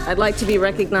 Chairman, I'd like to be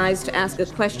recognized to ask a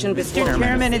question before. Mr.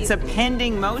 Chairman, it's a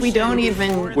pending motion. We don't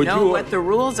even know what the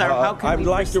rules are. How can we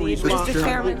proceed? Mr.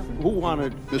 Chairman. Who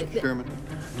wanted, Mr. Chairman?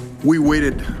 We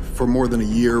waited for more than a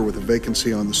year with a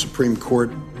vacancy on the Supreme Court.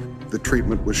 The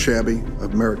treatment was shabby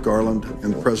of Merrick Garland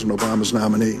and President Obama's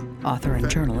nominee. Author and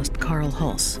journalist Carl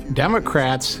Hulse.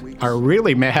 Democrats are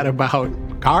really mad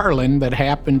about Garland that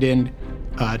happened in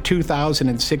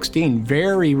 2016,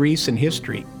 very recent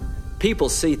history. People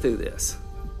see through this.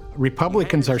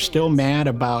 Republicans are still mad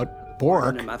about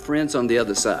Bork. And my friends on the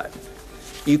other side,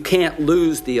 you can't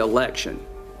lose the election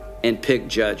and pick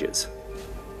judges.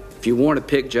 If you want to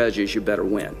pick judges, you better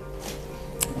win.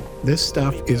 This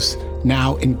stuff is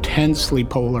now intensely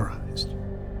polarized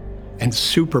and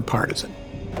super partisan.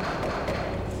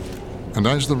 And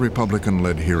as the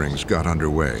Republican-led hearings got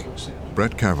underway,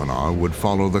 Brett Kavanaugh would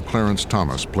follow the Clarence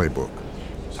Thomas playbook.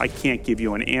 I can't give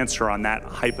you an answer on that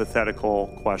hypothetical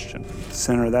question.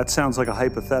 Senator, that sounds like a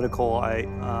hypothetical.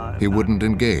 He wouldn't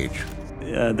engage.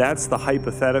 That's the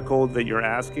hypothetical that you're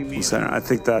asking me? Senator, I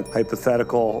think that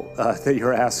hypothetical that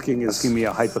you're asking is asking me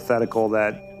a hypothetical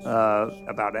that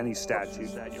about any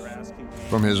statute that you're asking me.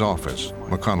 From his office,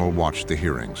 McConnell watched the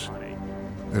hearings.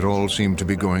 It all seemed to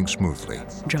be going smoothly.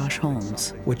 Josh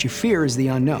Holmes. What you fear is the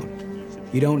unknown.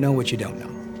 You don't know what you don't know.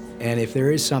 And if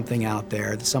there is something out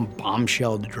there, some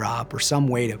bombshell to drop or some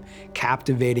way of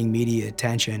captivating media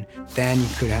attention, then you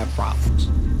could have problems.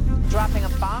 Dropping a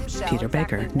bombshell. Peter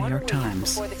Baker, New York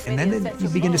Times. And then you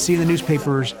begin to see in the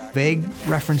newspapers vague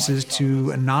references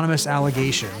to anonymous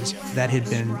allegations that had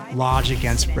been lodged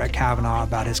against Brett Kavanaugh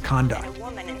about his conduct.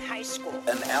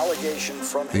 An allegation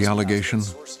from the allegation?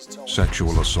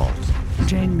 Sexual assault.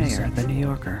 Jane Mayer, The New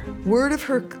Yorker. Word of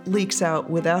her leaks out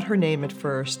without her name at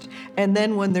first, and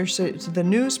then when the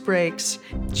news breaks,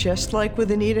 just like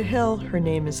with Anita Hill, her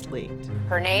name is leaked.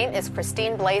 Her name is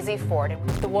Christine Blasey Ford.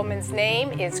 The woman's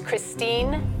name is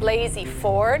Christine Blasey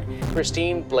Ford.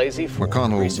 Christine Blasey Ford.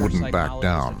 McConnell wouldn't back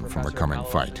down from the coming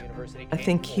fight. I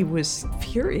think he was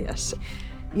furious.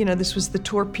 You know, this was the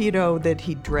torpedo that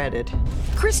he dreaded.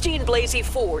 Christine Blasey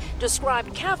Ford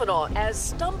described Kavanaugh as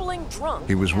stumbling drunk.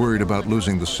 He was worried about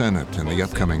losing the Senate in the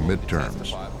upcoming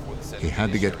midterms. He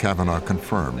had to get Kavanaugh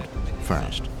confirmed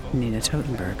fast. Nina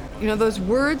Totenberg. You know, those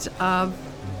words of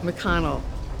McConnell,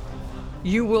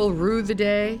 "You will rue the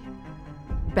day,"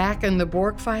 back in the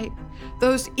Bork fight,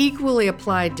 those equally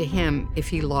applied to him if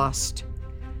he lost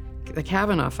the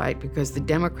Kavanaugh fight, because the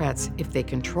Democrats, if they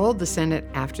controlled the Senate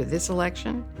after this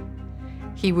election,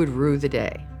 he would rue the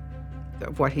day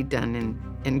of what he'd done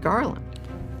in Garland.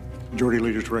 Majority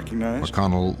Leader's recognized.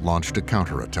 McConnell launched a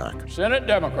counterattack. Senate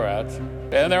Democrats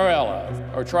and their allies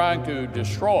are trying to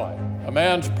destroy a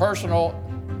man's personal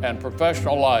and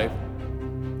professional life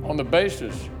on the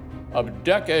basis of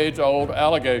decades-old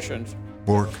allegations.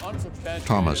 Bork,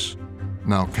 Thomas,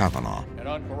 now Kavanaugh.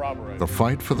 The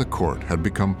fight for the court had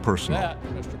become personal.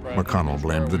 McConnell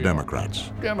blamed the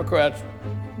Democrats. Democrats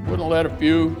wouldn't let a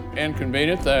few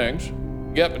inconvenient things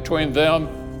get between them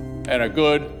and a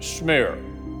good smear.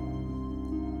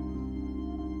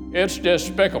 It's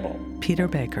despicable. Peter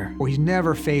Baker. Well, he's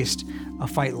never faced a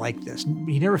fight like this.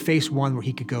 He never faced one where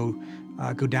he could go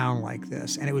down like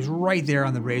this, and it was right there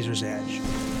on the razor's edge.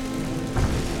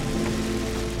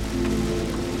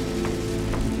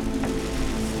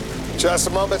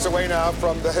 Just moments away now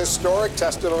from the historic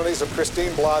testimonies of Christine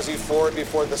Blasey Ford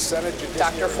before the Senate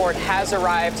Judiciary. Dr. Ford has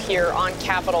arrived here on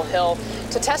Capitol Hill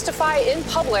to testify in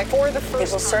public for the first time.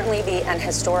 It will certainly be an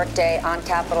historic day on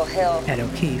Capitol Hill. Ed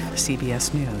O'Keefe,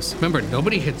 CBS News. Remember,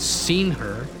 nobody had seen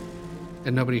her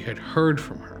and nobody had heard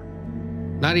from her,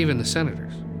 not even the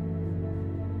senators.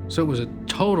 So it was a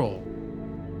total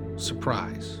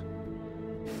surprise.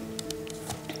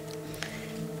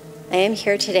 I am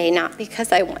here today not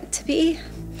because I want to be.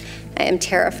 I am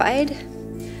terrified.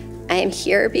 I am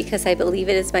here because I believe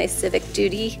it is my civic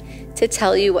duty to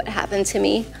tell you what happened to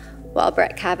me while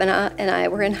Brett Kavanaugh and I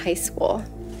were in high school.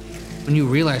 When you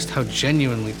realized how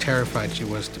genuinely terrified she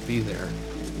was to be there,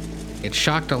 it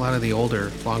shocked a lot of the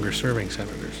older, longer-serving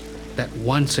senators that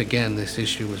once again this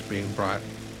issue was being brought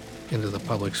into the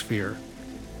public sphere.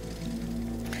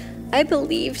 I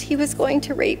believed he was going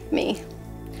to rape me.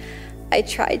 I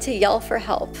tried to yell for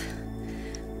help.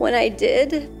 When I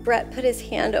did, Brett put his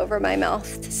hand over my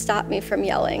mouth to stop me from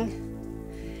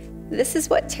yelling. This is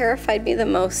what terrified me the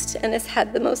most and has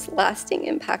had the most lasting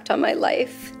impact on my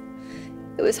life.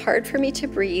 It was hard for me to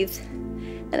breathe,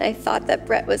 and I thought that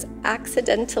Brett was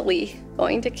accidentally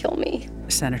going to kill me.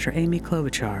 Senator Amy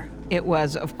Klobuchar. It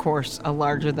was, of course, a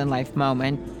larger-than-life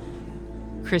moment.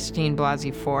 Christine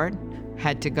Blasey Ford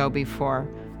had to go before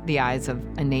the eyes of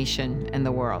a nation and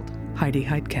the world. Heidi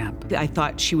Heitkamp. I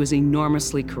thought she was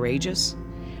enormously courageous,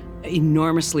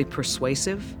 enormously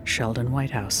persuasive. Sheldon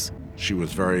Whitehouse. She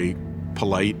was very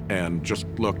polite and just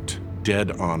looked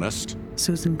dead honest.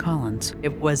 Susan Collins.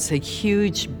 It was a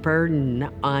huge burden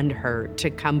on her to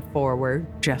come forward.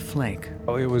 Jeff Flake.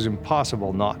 Oh, it was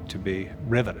impossible not to be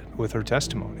riveted with her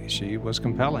testimony. She was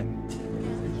compelling.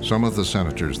 Some of the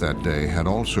senators that day had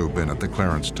also been at the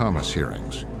Clarence Thomas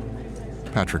hearings.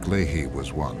 Patrick Leahy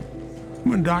was one.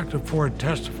 When Dr. Ford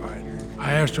testified,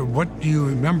 I asked her, what do you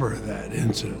remember of that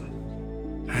incident?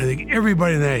 I think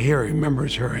everybody in that hearing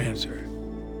remembers her answer.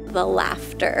 The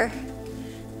laughter,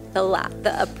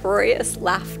 the uproarious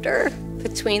laughter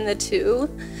between the two,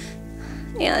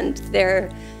 and they're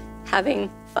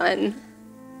having fun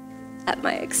at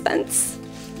my expense.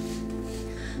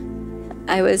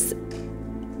 I was,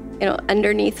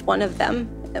 underneath one of them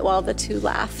while the two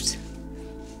laughed.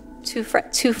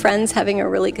 Two friends having a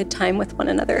really good time with one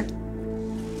another.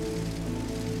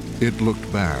 It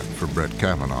looked bad for Brett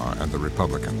Kavanaugh and the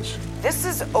Republicans. This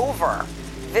is over.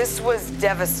 This was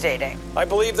devastating. I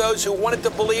believe those who wanted to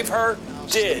believe her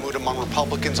did. The mood among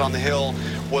Republicans on the Hill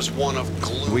was one of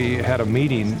gloom. We had a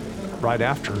meeting right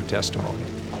after her testimony,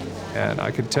 and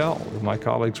I could tell that my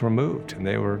colleagues were moved, and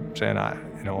they were saying,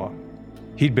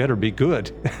 he'd better be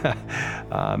good.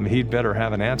 He'd better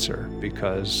have an answer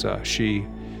because she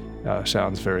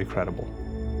sounds very credible.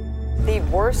 The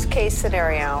worst case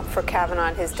scenario for Kavanaugh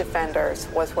and his defenders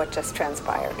was what just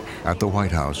transpired. At the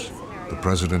White House, the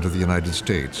President of the United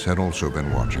States had also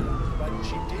been watching.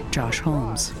 Josh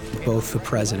Holmes. Both the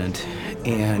President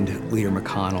and Leader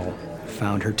McConnell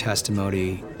found her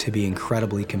testimony to be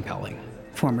incredibly compelling.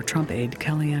 Former Trump aide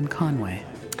Kellyanne Conway.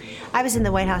 I was in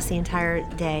the White House the entire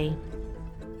day,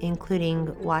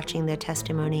 including watching the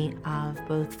testimony of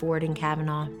both Ford and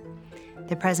Kavanaugh.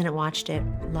 The President watched it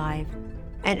live.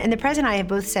 And the President and I have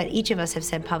both said, each of us have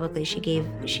said publicly,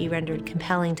 she rendered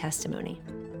compelling testimony.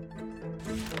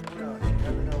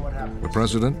 The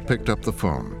President picked up the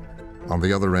phone. On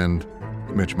the other end,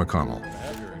 Mitch McConnell.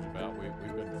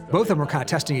 Both of them were kind of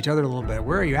testing each other a little bit.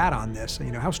 Where are you at on this?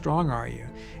 How strong are you?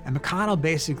 And McConnell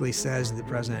basically says to the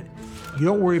President, you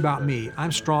don't worry about me.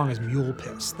 I'm strong as mule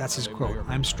piss. That's his quote.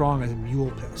 I'm strong as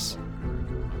mule piss.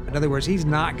 In other words, he's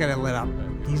not going to let up.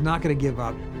 He's not going to give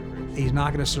up. He's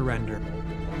not going to surrender.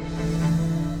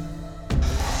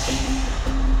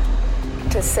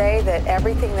 to say that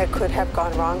everything that could have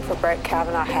gone wrong for Brett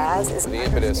Kavanaugh has. The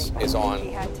impetus is on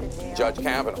Judge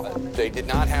Kavanaugh. They did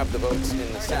not have the votes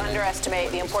in the Senate.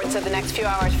 Underestimate the importance of the next few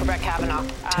hours for Brett Kavanaugh.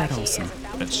 Ted Olson.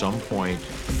 At some point,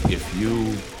 if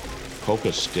you poke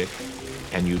a stick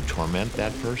and you torment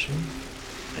that person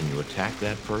and you attack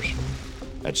that person,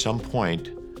 at some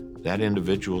point, that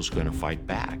individual is going to fight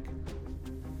back.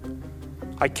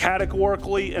 I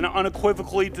categorically and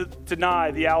unequivocally deny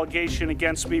the allegation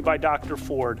against me by Dr.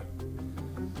 Ford.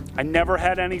 I never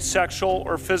had any sexual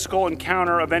or physical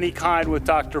encounter of any kind with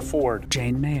Dr. Ford.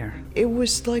 Jane Mayer. It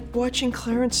was like watching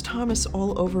Clarence Thomas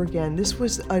all over again. This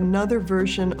was another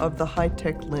version of the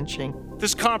high-tech lynching.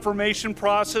 This confirmation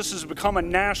process has become a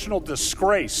national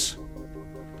disgrace.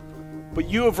 But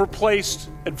you have replaced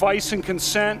advice and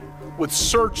consent with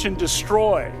search and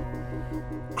destroy.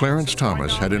 Clarence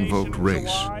Thomas had invoked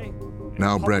race.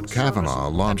 Now Brett Kavanaugh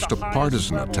launched a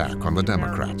partisan attack on the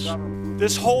Democrats.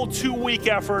 This whole 2-week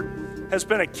effort has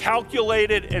been a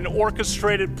calculated and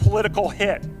orchestrated political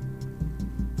hit,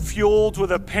 fueled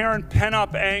with apparent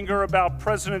pent-up anger about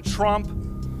President Trump,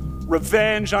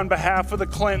 revenge on behalf of the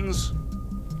Clintons,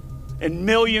 and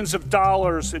millions of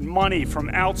dollars in money from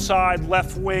outside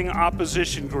left-wing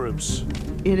opposition groups.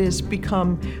 It has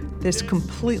become this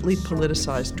completely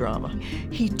politicized drama.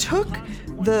 He took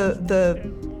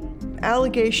the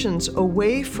allegations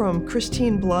away from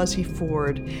Christine Blasey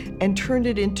Ford and turned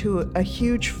it into a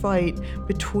huge fight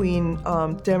between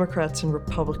Democrats and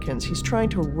Republicans. He's trying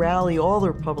to rally all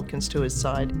the Republicans to his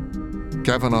side.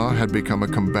 Kavanaugh had become a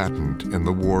combatant in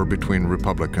the war between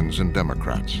Republicans and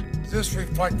Democrats. Does this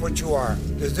reflect what you are?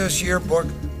 Does this yearbook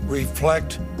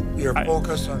reflect your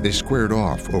focus on... They squared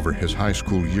off over his high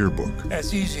school yearbook.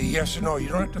 That's easy, yes or no. You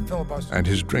don't have to filibuster. And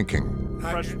his drinking.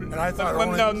 Freshman. And I thought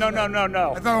no.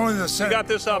 I thought only the Senate. You got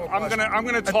this up. I'm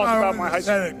gonna talk about my high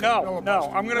school.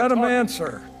 No. I'm gonna let him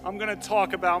answer. I'm gonna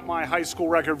talk about my high school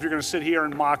record if you're gonna sit here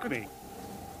and mock me.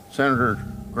 Senator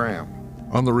Graham.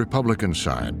 On the Republican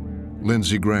side,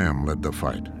 Lindsey Graham led the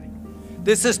fight.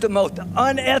 This is the most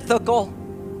unethical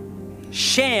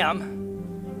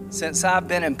sham since I've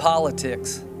been in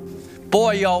politics.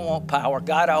 Boy, y'all want power.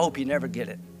 God, I hope you never get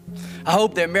it. I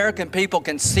hope the American people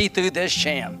can see through this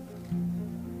sham.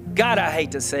 God, I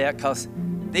hate to say it, because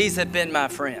these have been my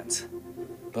friends.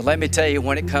 But let me tell you,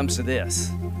 when it comes to this,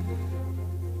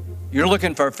 you're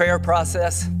looking for a fair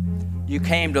process, you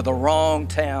came to the wrong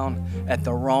town at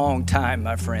the wrong time,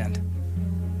 my friend.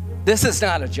 This is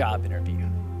not a job interview.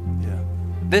 Yeah.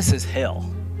 This is hell.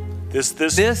 This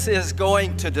is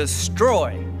going to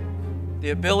destroy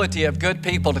the ability of good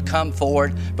people to come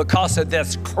forward because of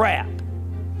this crap.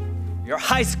 Your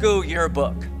high school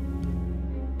yearbook.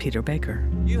 Peter Baker.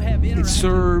 It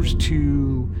serves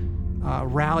to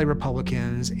rally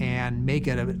Republicans and make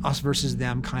it an us versus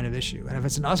them kind of issue. And if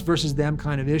it's an us versus them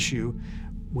kind of issue,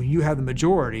 when you have the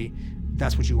majority,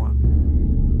 that's what you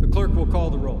want. The clerk will call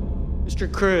the roll.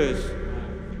 Mr. Cruz.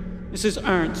 Mrs.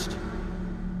 Ernst.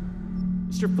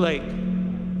 Mr. Flake.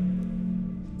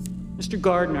 Mr.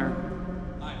 Gardner.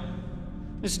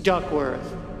 Ms.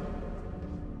 Duckworth.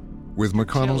 With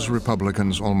McConnell's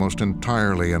Republicans almost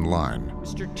entirely in line,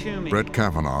 Mr. Toomey. Brett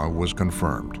Kavanaugh was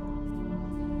confirmed.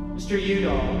 Mr.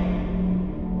 Udall.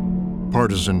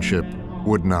 Partisanship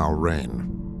would now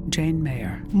reign. Jane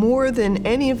Mayer. More than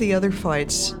any of the other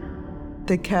fights,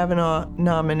 the Kavanaugh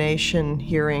nomination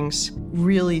hearings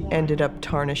really ended up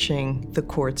tarnishing the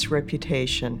court's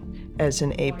reputation as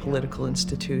an apolitical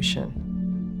institution.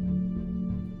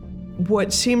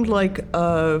 What seemed like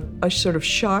a sort of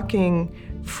shocking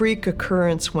freak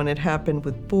occurrence when it happened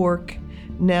with Bork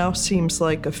now seems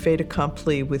like a fait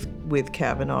accompli with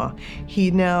Kavanaugh.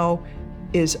 He now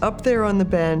is up there on the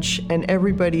bench, and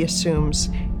everybody assumes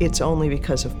it's only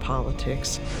because of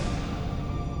politics.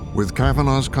 With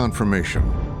Kavanaugh's confirmation,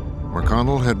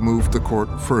 McConnell had moved the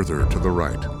court further to the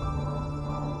right.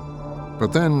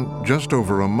 But then, just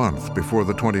over a month before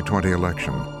the 2020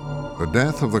 election, the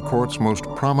death of the court's most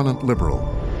prominent liberal,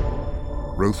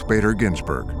 Ruth Bader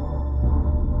Ginsburg.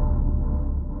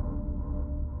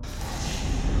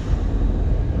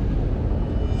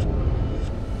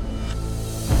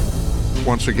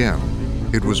 Once again,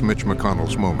 it was Mitch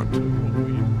McConnell's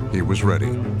moment. He was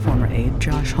ready. Former aide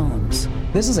Josh Holmes.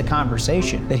 This is a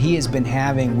conversation that he has been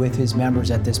having with his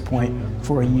members at this point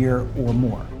for a year or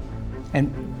more.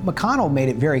 And McConnell made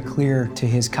it very clear to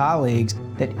his colleagues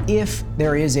that if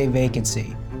there is a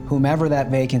vacancy, whomever that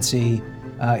vacancy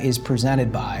is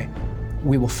presented by,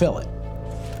 we will fill it.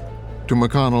 To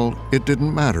McConnell, it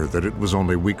didn't matter that it was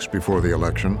only weeks before the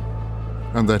election.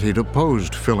 and that he'd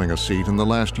opposed filling a seat in the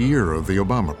last year of the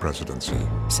Obama presidency.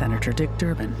 Senator Dick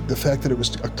Durbin. The fact that it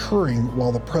was occurring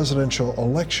while the presidential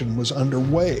election was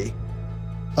underway,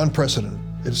 unprecedented.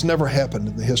 It's never happened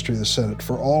in the history of the Senate.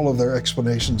 For all of their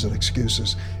explanations and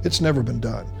excuses, it's never been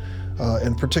done.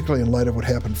 And particularly in light of what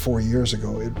happened 4 years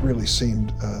ago, it really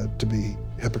seemed to be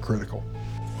hypocritical.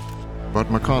 But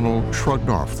McConnell shrugged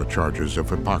off the charges of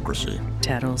hypocrisy.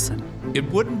 Ted Olson. It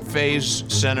wouldn't faze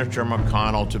Senator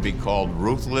McConnell to be called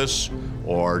ruthless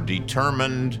or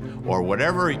determined or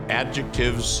whatever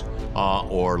adjectives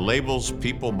or labels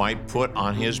people might put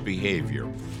on his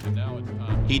behavior.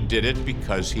 He did it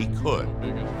because he could.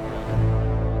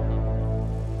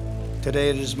 Today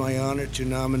it is my honor to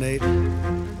nominate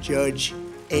Judge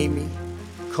Amy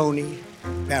Coney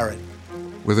Barrett.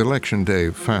 With Election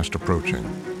Day fast approaching,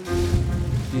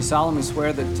 Do you solemnly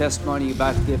swear that the testimony you're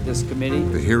about to give this committee?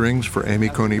 the hearings for Amy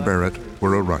Coney Barrett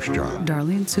were a rush job.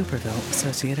 Darlene Superville,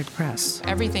 Associated Press.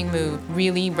 Everything moved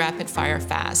really rapid fire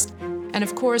fast. And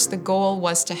of course, the goal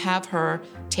was to have her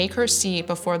take her seat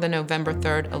before the November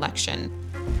 3rd election.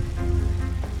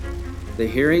 The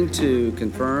hearing to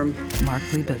confirm. Mark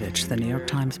Leibovich, The New York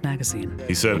Times Magazine.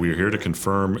 He said, "We are here to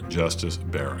confirm Justice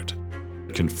Barrett."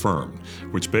 Confirmed,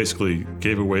 which basically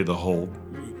gave away the whole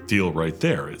deal right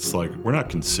there. It's like, we're not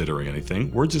considering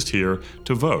anything. We're just here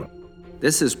to vote.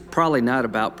 This is probably not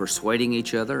about persuading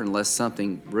each other unless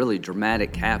something really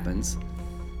dramatic happens.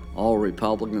 All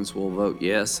Republicans will vote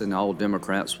yes and all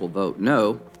Democrats will vote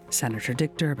no. Senator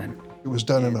Dick Durbin. It was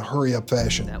done in a hurry-up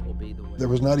fashion. There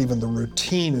was not even the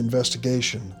routine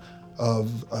investigation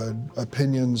of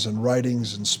opinions and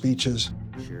writings and speeches.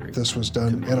 This was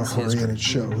done in a hurry, and it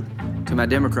showed. To my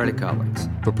Democratic colleagues.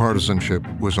 The partisanship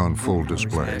was on full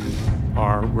display.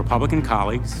 Our Republican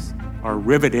colleagues are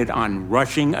riveted on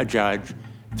rushing a judge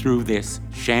through this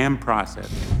sham process.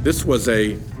 This was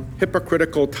a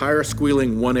hypocritical,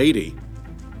 tire-squealing 180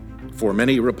 for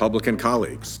many Republican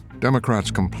colleagues. Democrats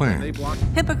complained,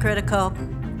 Hypocritical,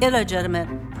 illegitimate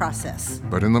process.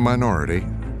 but in the minority,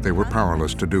 they were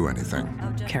powerless to do anything.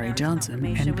 Carrie Johnson,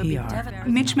 NPR.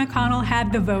 Mitch McConnell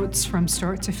had the votes from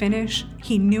start to finish.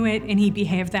 He knew it, and he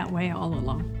behaved that way all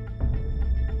along.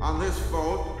 On this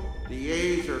vote, the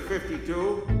yeas are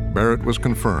 52. Barrett was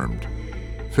confirmed.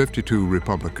 52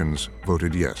 Republicans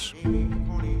voted yes.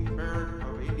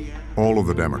 All of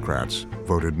the Democrats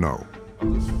voted no.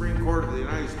 The Supreme Court of the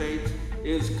United States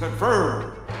is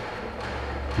confirmed.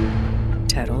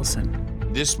 Ted Olson.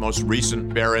 This most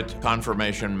recent Barrett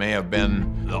confirmation may have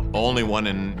been the only one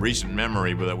in recent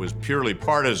memory that was purely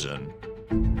partisan.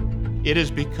 It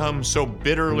has become so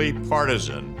bitterly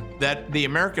partisan that the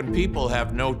American people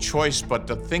have no choice but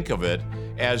to think of it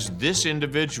as this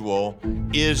individual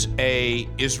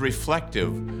is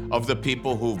reflective of the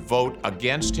people who vote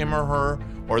against him or her,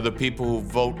 or the people who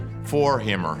vote for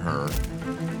him or her.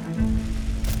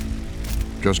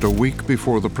 Just a week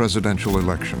before the presidential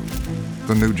election,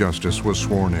 the new justice was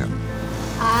sworn in.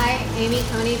 I, Amy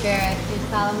Coney Barrett, do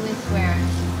solemnly swear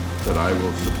that I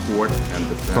will support and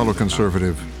defend. Fellow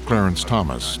conservative Clarence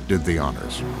Thomas did the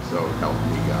honors. So help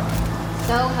me God.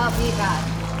 So help me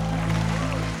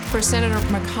God. For Senator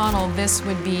McConnell, this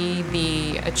would be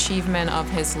the achievement of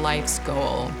his life's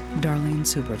goal. Darlene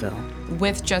Superville.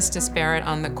 With Justice Barrett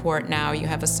on the court now, you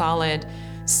have a solid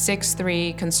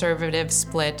 6-3 conservative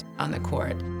split on the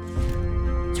court.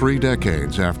 3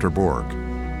 decades after Bork,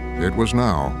 it was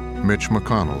now Mitch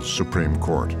McConnell's Supreme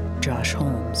Court. Josh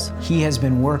Holmes. He has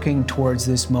been working towards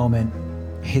this moment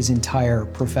his entire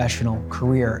professional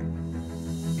career,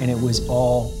 and it was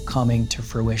all coming to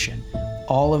fruition.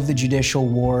 All of the judicial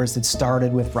wars that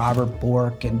started with Robert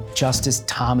Bork and Justice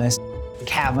Thomas,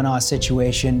 Kavanaugh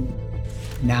situation,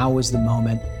 now was the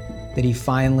moment that he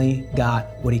finally got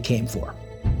what he came for.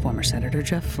 Former Senator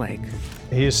Jeff Flake.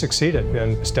 He has succeeded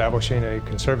in establishing a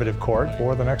conservative court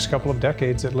for the next couple of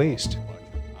decades at least.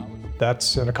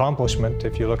 That's an accomplishment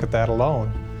if you look at that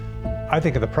alone. I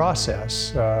think of the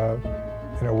process,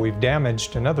 we've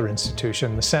damaged another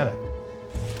institution, the Senate.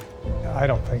 I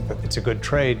don't think that it's a good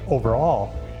trade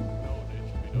overall,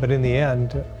 but in the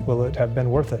end, will it have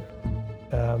been worth it?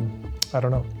 I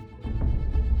don't know.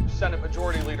 Senate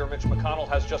Majority Leader Mitch McConnell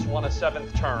has just won a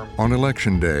 7th term. On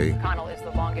Election Day, McConnell is the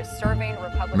longest-serving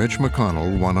Republican. Mitch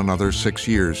McConnell won another 6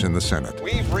 years in the Senate.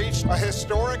 We've reached a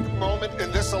historic moment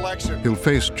in this election. He'll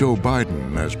face Joe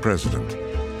Biden as president,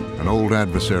 an old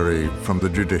adversary from the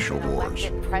judicial wars.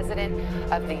 President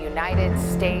of the United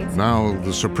States. Now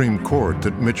the Supreme Court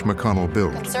that Mitch McConnell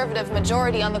built Conservative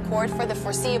majority on the court for the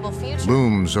foreseeable future.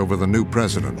 looms over the new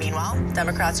president Meanwhile,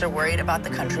 Democrats are worried about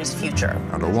the country's future.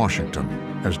 and a Washington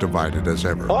as divided as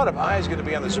ever. A lot of eyes going to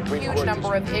be on the Supreme Court. Huge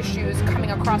number of issues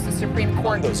coming across the Supreme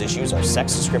Court. Among those issues are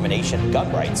sex discrimination,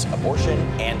 gun rights, abortion,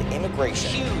 and immigration.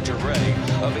 Huge array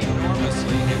of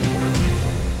enormously important.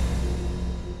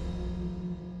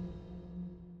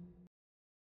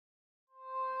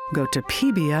 Go to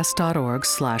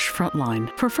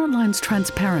pbs.org/frontline for Frontline's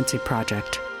Transparency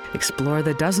Project. Explore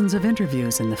the dozens of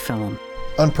interviews in the film.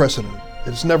 Unprecedented.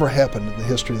 It's never happened in the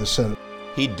history of the Senate.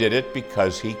 He did it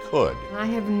because he could. I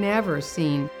have never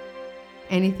seen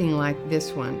anything like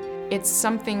this one. It's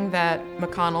something that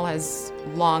McConnell has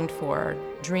longed for,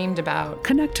 dreamed about.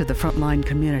 Connect to the Frontline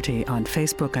community on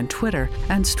Facebook and Twitter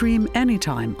and stream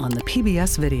anytime on the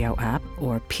PBS Video app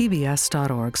or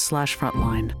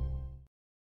pbs.org/frontline.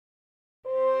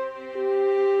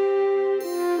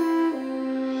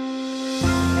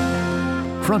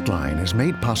 Frontline is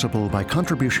made possible by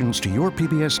contributions to your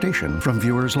PBS station from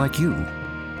viewers like you.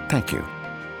 Thank you.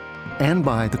 And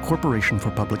by the Corporation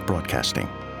for Public Broadcasting.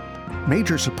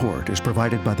 Major support is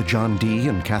provided by the John D.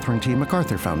 and Catherine T.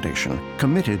 MacArthur Foundation,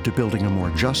 committed to building a more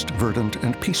just, verdant,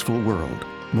 and peaceful world.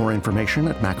 More information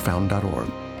at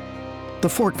macfound.org. The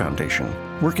Ford Foundation,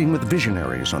 working with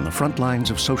visionaries on the front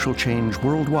lines of social change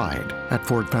worldwide at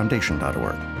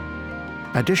fordfoundation.org.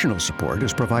 Additional support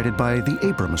is provided by the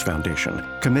Abrams Foundation,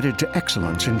 committed to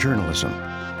excellence in journalism.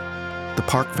 The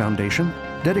Park Foundation,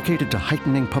 dedicated to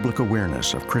heightening public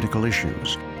awareness of critical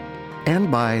issues. And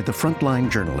by the Frontline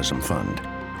Journalism Fund,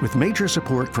 with major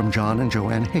support from John and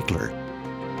Joanne Hakler.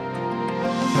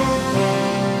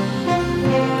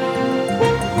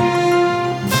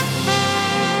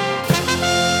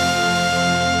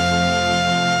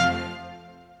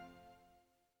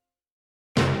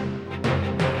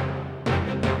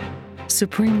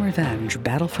 Supreme Revenge: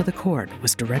 Battle for the Court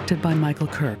was directed by Michael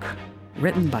Kirk,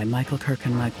 written by Michael Kirk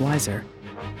and Mike Weiser,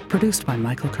 produced by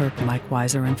Michael Kirk, Mike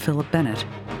Weiser, and Philip Bennett,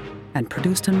 and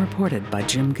produced and reported by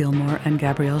Jim Gilmore and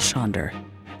Gabrielle Schonder.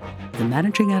 The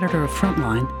managing editor of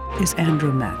Frontline is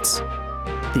Andrew Metz.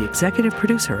 The executive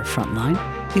producer of Frontline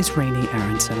is Rainey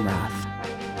Aronson Rath.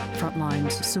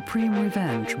 Frontline's Supreme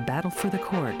Revenge: Battle for the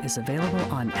Court is available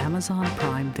on Amazon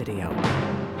Prime Video.